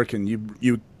good American.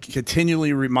 You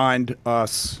continually remind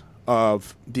us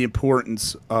of the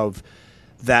importance of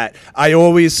that. I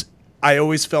always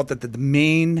felt that the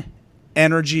main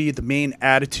energy, the main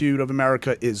attitude of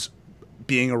America is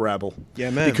being a rebel. Yeah,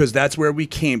 man. Because that's where we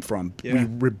came from. Yeah. We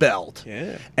rebelled.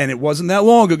 Yeah. And it wasn't that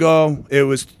long ago. It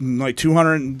was like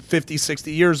 250,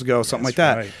 60 years ago, something like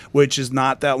that, right. Which is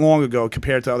not that long ago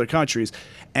compared to other countries.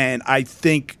 And I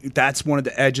think that's one of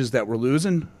the edges that we're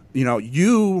losing. You know,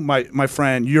 you, my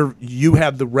friend, you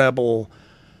have the rebel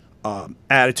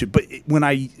attitude. But when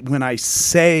I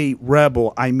say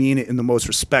rebel, I mean it in the most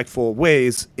respectful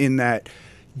ways, in that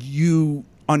you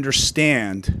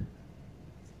understand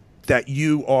that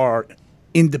you are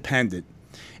independent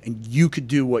and you could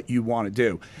do what you want to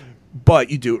do. but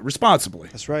you do it responsibly.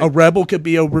 That's right. A rebel could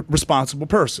be a responsible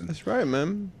person. That's right,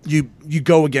 man. You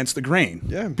go against the grain.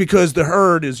 Yeah. Because the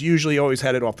herd is usually always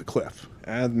headed off the cliff.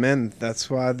 Man, that's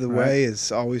why the way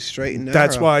is always straight and narrow.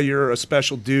 That's why you're a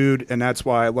special dude, and that's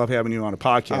why I love having you on a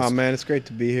podcast. Oh, man, it's great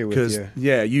to be here with you.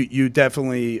 Yeah, you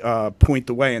definitely point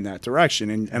the way in that direction,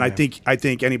 and I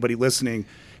think anybody listening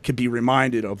could be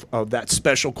reminded of that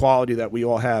special quality that we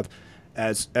all have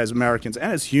as Americans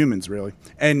and as humans, really.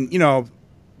 And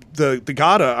the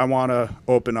Gata I want to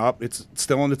open up. It's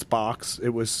still in its box. It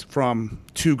was from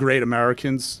two great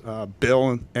Americans,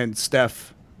 Bill and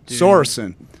Steph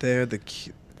Sorensen. They're the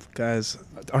guys.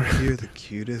 You're the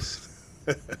cutest.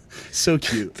 So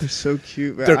cute. They're so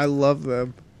cute, man. I love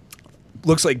them.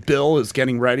 Looks like Bill is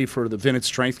getting ready for the Vintage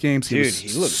Strength Games. Dude,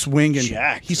 he looks swinging.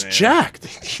 Jacked, He's man. jacked.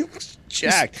 He looks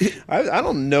jacked. I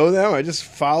don't know them. I just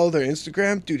follow their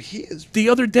Instagram. Dude, he is. The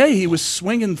other day, he was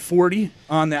swinging 40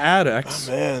 on the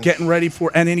Adex, getting ready for,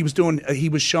 and then he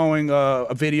was showing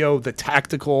a video of the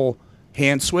tactical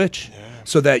hand switch,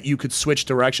 so that you could switch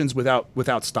directions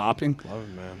without stopping. Love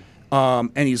him, man.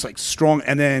 And he's like strong,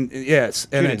 and then and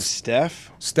then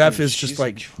Steph. Steph is just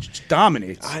like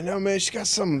dominates. I know, man. She got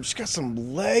some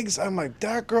legs. I'm like,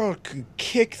 that girl could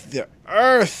kick the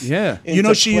earth. Yeah,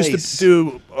 she place. used to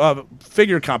do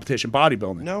figure competition,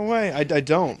 bodybuilding. No way, I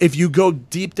don't. If you go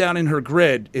deep down in her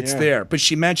grid, it's there. But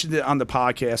she mentioned it on the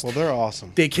podcast. Well, they're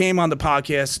awesome. They came on the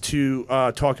podcast to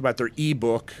talk about their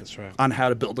ebook on how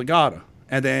to build a Gata.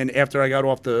 And then after I got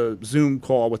off the Zoom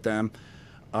call with them,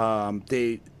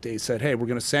 they said, "Hey, we're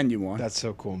going to send you one." That's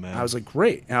so cool, man. I was like,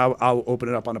 "Great!" And I'll open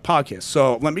it up on the podcast.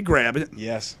 So let me grab it.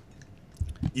 Yes.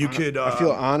 You could. I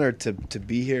feel honored to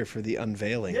be here for the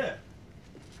unveiling. Yeah,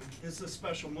 it's a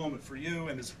special moment for you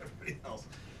and it's everybody else.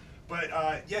 But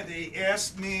they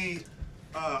asked me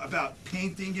about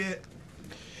painting it,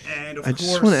 and of course, I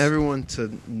just want everyone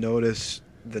to notice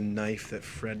the knife that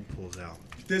Fred pulls out.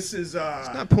 This is He's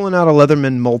not pulling out a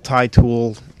Leatherman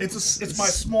multi-tool. It's my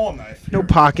small knife. No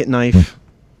pocket knife.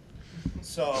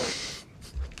 So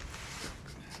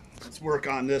let's work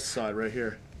on this side right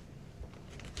here.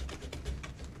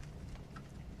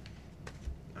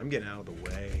 I'm getting out of the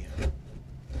way.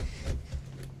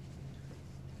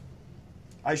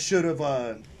 I should have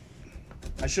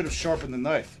sharpened the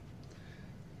knife.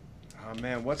 Oh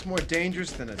man, what's more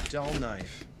dangerous than a dull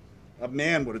knife? A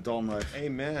man with a dull knife.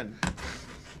 Amen.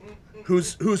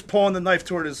 Who's pulling the knife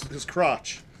toward his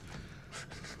crotch?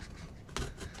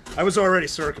 I was already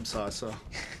circumcised, so.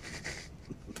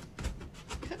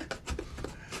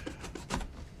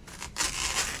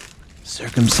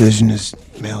 Circumcision is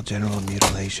male genital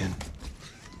mutilation.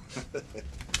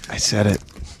 I said it.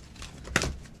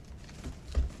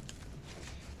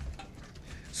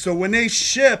 So when they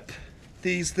ship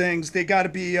these things, they got to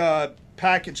be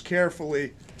packaged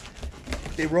carefully.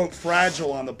 They wrote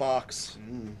fragile on the box.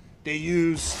 They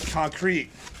use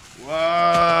concrete.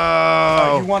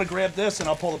 Whoa! You want to grab this and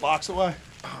I'll pull the box away?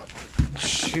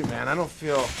 Shoot, man, I don't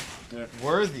feel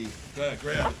worthy. Yeah,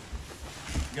 grab it.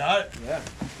 Got it? Yeah.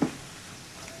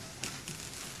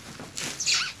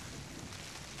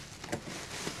 Put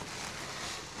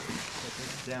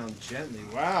this down gently.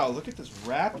 Wow, look at this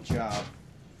wrap job.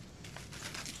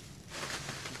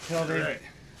 Right.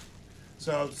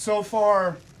 So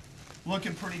far,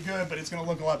 looking pretty good, but it's going to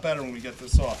look a lot better when we get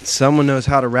this off. Someone knows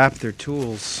how to wrap their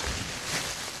tools.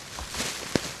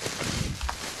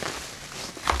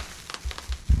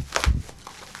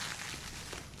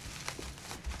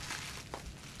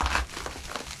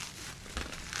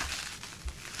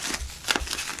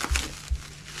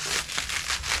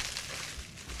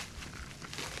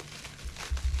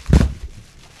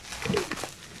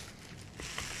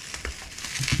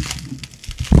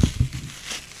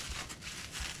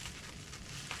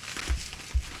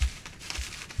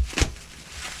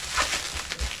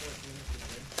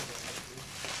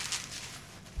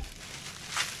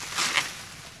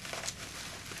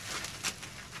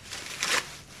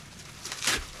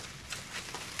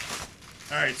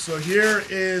 All right, so here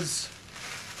is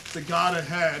the Gata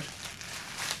head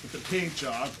with the paint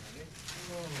job.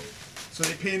 So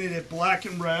they painted it black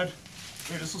and red.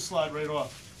 Here, this will slide right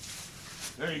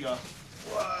off. There you go.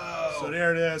 Whoa. So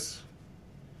there it is.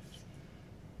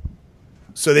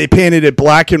 So they painted it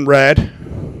black and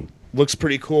red. Looks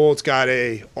pretty cool. It's got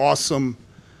a awesome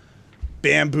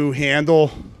bamboo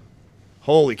handle.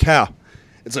 Holy cow.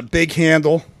 It's a big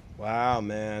handle. Wow,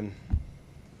 man.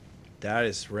 That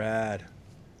is rad.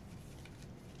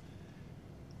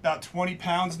 About 20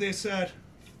 pounds, they said.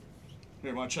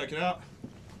 Here, want to check it out?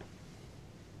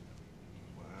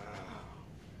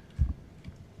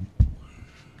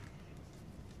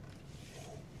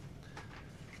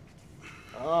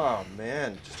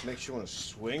 makes you want to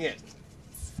swing it.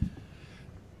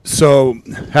 So,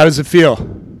 how does it feel?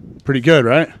 Pretty good,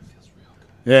 right?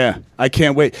 Yeah, I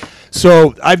can't wait.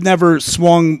 So, I've never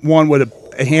swung one with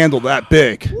a handle that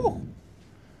big.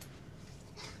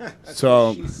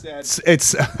 So, it's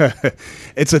it's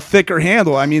a thicker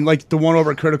handle. I mean, like the one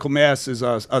over Critical Mass is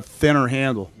a thinner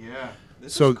handle. Yeah,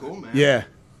 this So, is cool, man. yeah.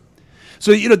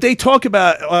 So, they talk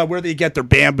about where they get their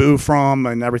bamboo from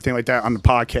and everything like that on the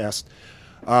podcast.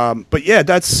 But yeah,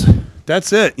 that's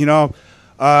it.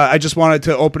 I just wanted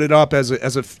to open it up as a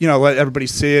let everybody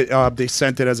see it. They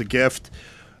sent it as a gift.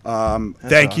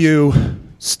 Thank you,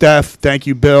 Steph. Thank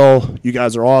you, Bill. You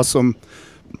guys are awesome.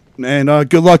 And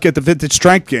good luck at the Vintage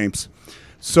Strength Games.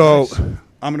 So Nice.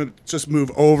 I'm going to just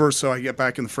move over so I get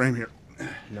back in the frame here.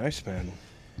 Nice, man.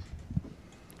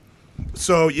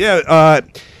 So, yeah,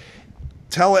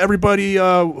 tell everybody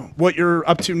what you're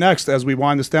up to next as we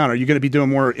wind this down. Are you going to be doing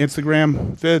more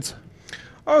Instagram vids?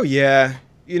 Oh yeah,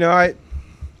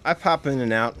 I pop in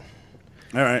and out.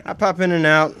 All right. I pop in and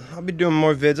out. I'll be doing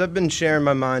more vids. I've been sharing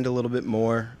my mind a little bit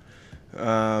more.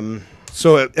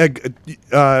 So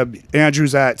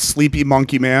Andrew's at Sleepy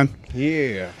Monkey Man.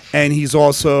 Yeah. And he's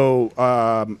also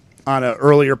on an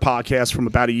earlier podcast from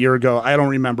about a year ago. I don't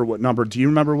remember what number. Do you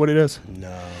remember what it is?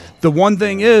 No. The one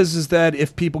thing is that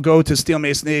if people go to Steel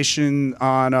Mace Nation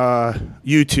on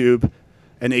YouTube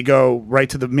and they go right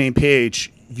to the main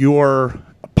page, your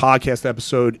podcast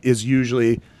episode is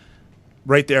usually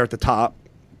right there at the top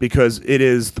because it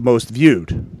is the most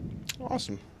viewed.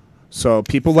 Awesome. So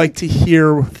people like to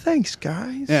hear. Thanks,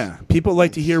 guys. Yeah, people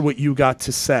like to hear what you got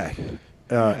to say,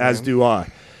 as do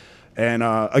I. And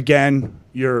again,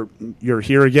 you're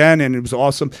here again, and it was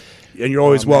awesome. And you're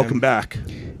always welcome back.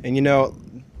 And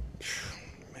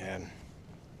man,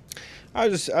 I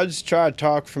just try to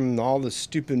talk from all the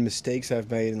stupid mistakes I've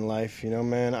made in life.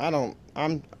 Man,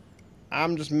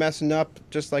 I'm just messing up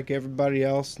just like everybody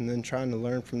else, and then trying to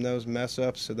learn from those mess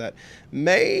ups so that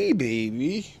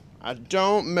maybe I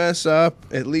don't mess up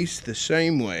at least the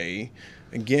same way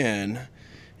again,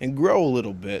 and grow a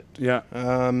little bit. Yeah.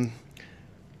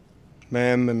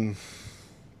 Man,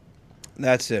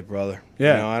 that's it, brother.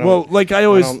 Yeah.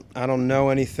 I don't know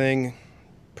anything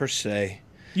per se,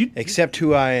 except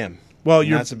who I am. Well,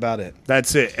 that's about it.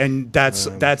 That's it, and that's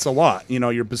a lot.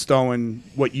 You're bestowing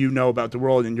what you know about the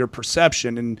world and your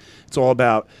perception, and it's all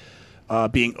about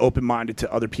being open-minded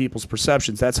to other people's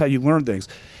perceptions. That's how you learn things.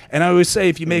 And I always say,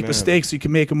 if you make mistakes, you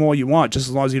can make them all you want, just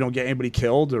as long as you don't get anybody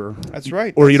killed, or that's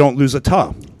right, or you don't lose a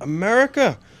toe.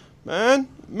 America, man,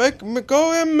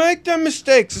 go ahead and make them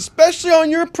mistakes, especially on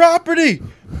your property.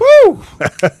 Woo,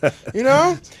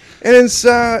 And it's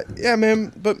yeah,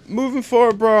 man. But moving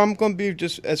forward, bro, I'm gonna be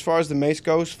just as far as the mace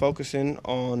goes, focusing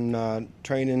on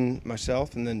training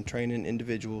myself and then training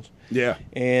individuals. Yeah.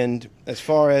 And as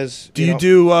far as do you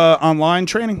do online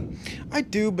training? I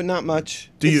do, but not much.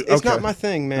 It's okay. Not my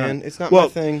thing, man. Right. It's not my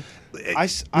thing.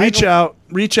 Reach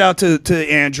out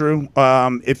to Andrew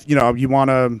if you want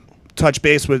to touch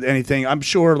base with anything. I'm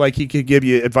sure he could give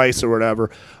you advice or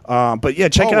whatever. But yeah,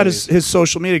 check out his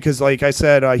social media because, like I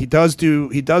said, he does do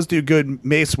good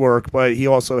mace work, but he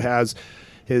also has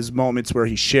his moments where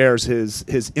he shares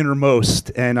his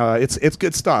innermost, and it's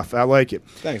good stuff. I like it.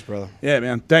 Thanks, brother. Yeah,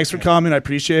 man. Thanks for coming. I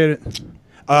appreciate it.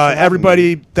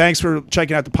 Everybody, thanks for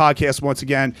checking out the podcast once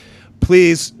again.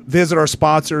 Please visit our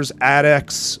sponsors,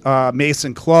 ADEX,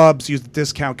 Mason Clubs. Use the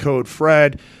discount code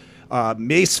FRED.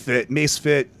 MaceFit,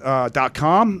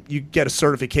 macefit.com. You get a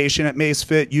certification at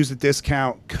MaceFit. Use the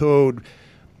discount code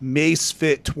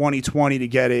MaceFit2020 to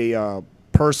get a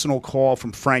personal call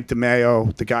from Frank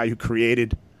DeMeo, the guy who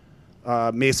created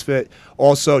MaceFit.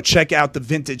 Also, check out the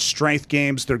Vintage Strength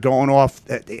Games. They're going off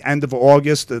at the end of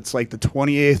August. It's like the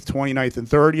 28th, 29th, and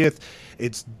 30th.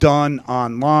 It's done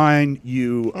online.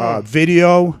 You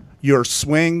video your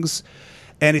swings.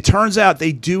 And it turns out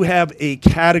they do have a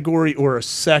category or a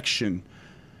section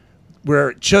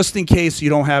where, just in case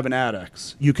you don't have an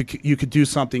ADEX, you could do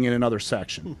something in another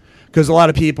section. Because a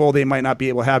lot of people, they might not be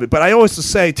able to have it. But I always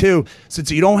say, too, since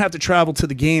you don't have to travel to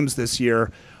the games this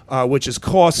year, which is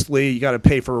costly, you got to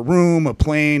pay for a room, a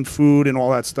plane, food, and all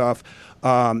that stuff,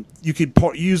 you could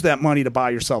use that money to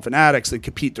buy yourself an ADEX and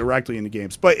compete directly in the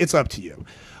games. But it's up to you.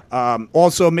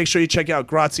 Also, make sure you check out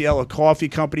Graziella Coffee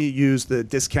Company. Use the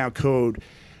discount code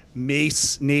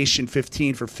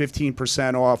MaceNation15 for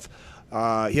 15% off.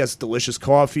 He has delicious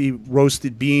coffee,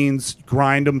 roasted beans.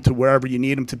 Grind them to wherever you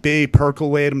need them to be.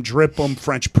 Percolate them, drip them,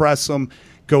 French press them.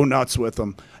 Go nuts with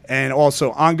them. And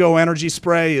also, Ongo Energy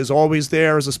Spray is always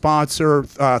there as a sponsor.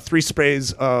 3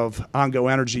 sprays of Ongo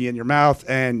Energy in your mouth,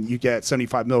 and you get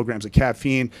 75 milligrams of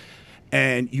caffeine.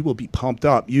 and you will be pumped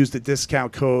up. Use the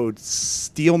discount code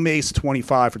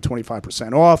SteelMace25 for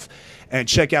 25% off, and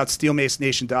check out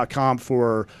SteelMaceNation.com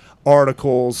for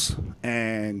articles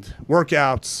and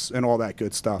workouts and all that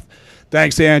good stuff.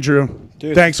 Thanks, Andrew.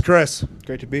 Dude. Thanks, Chris.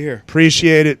 Great to be here.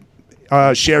 Appreciate it.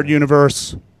 Shared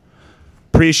universe.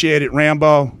 Appreciate it,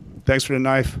 Rambo. Thanks for the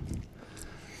knife.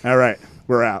 All right,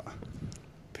 we're out.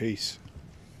 Peace.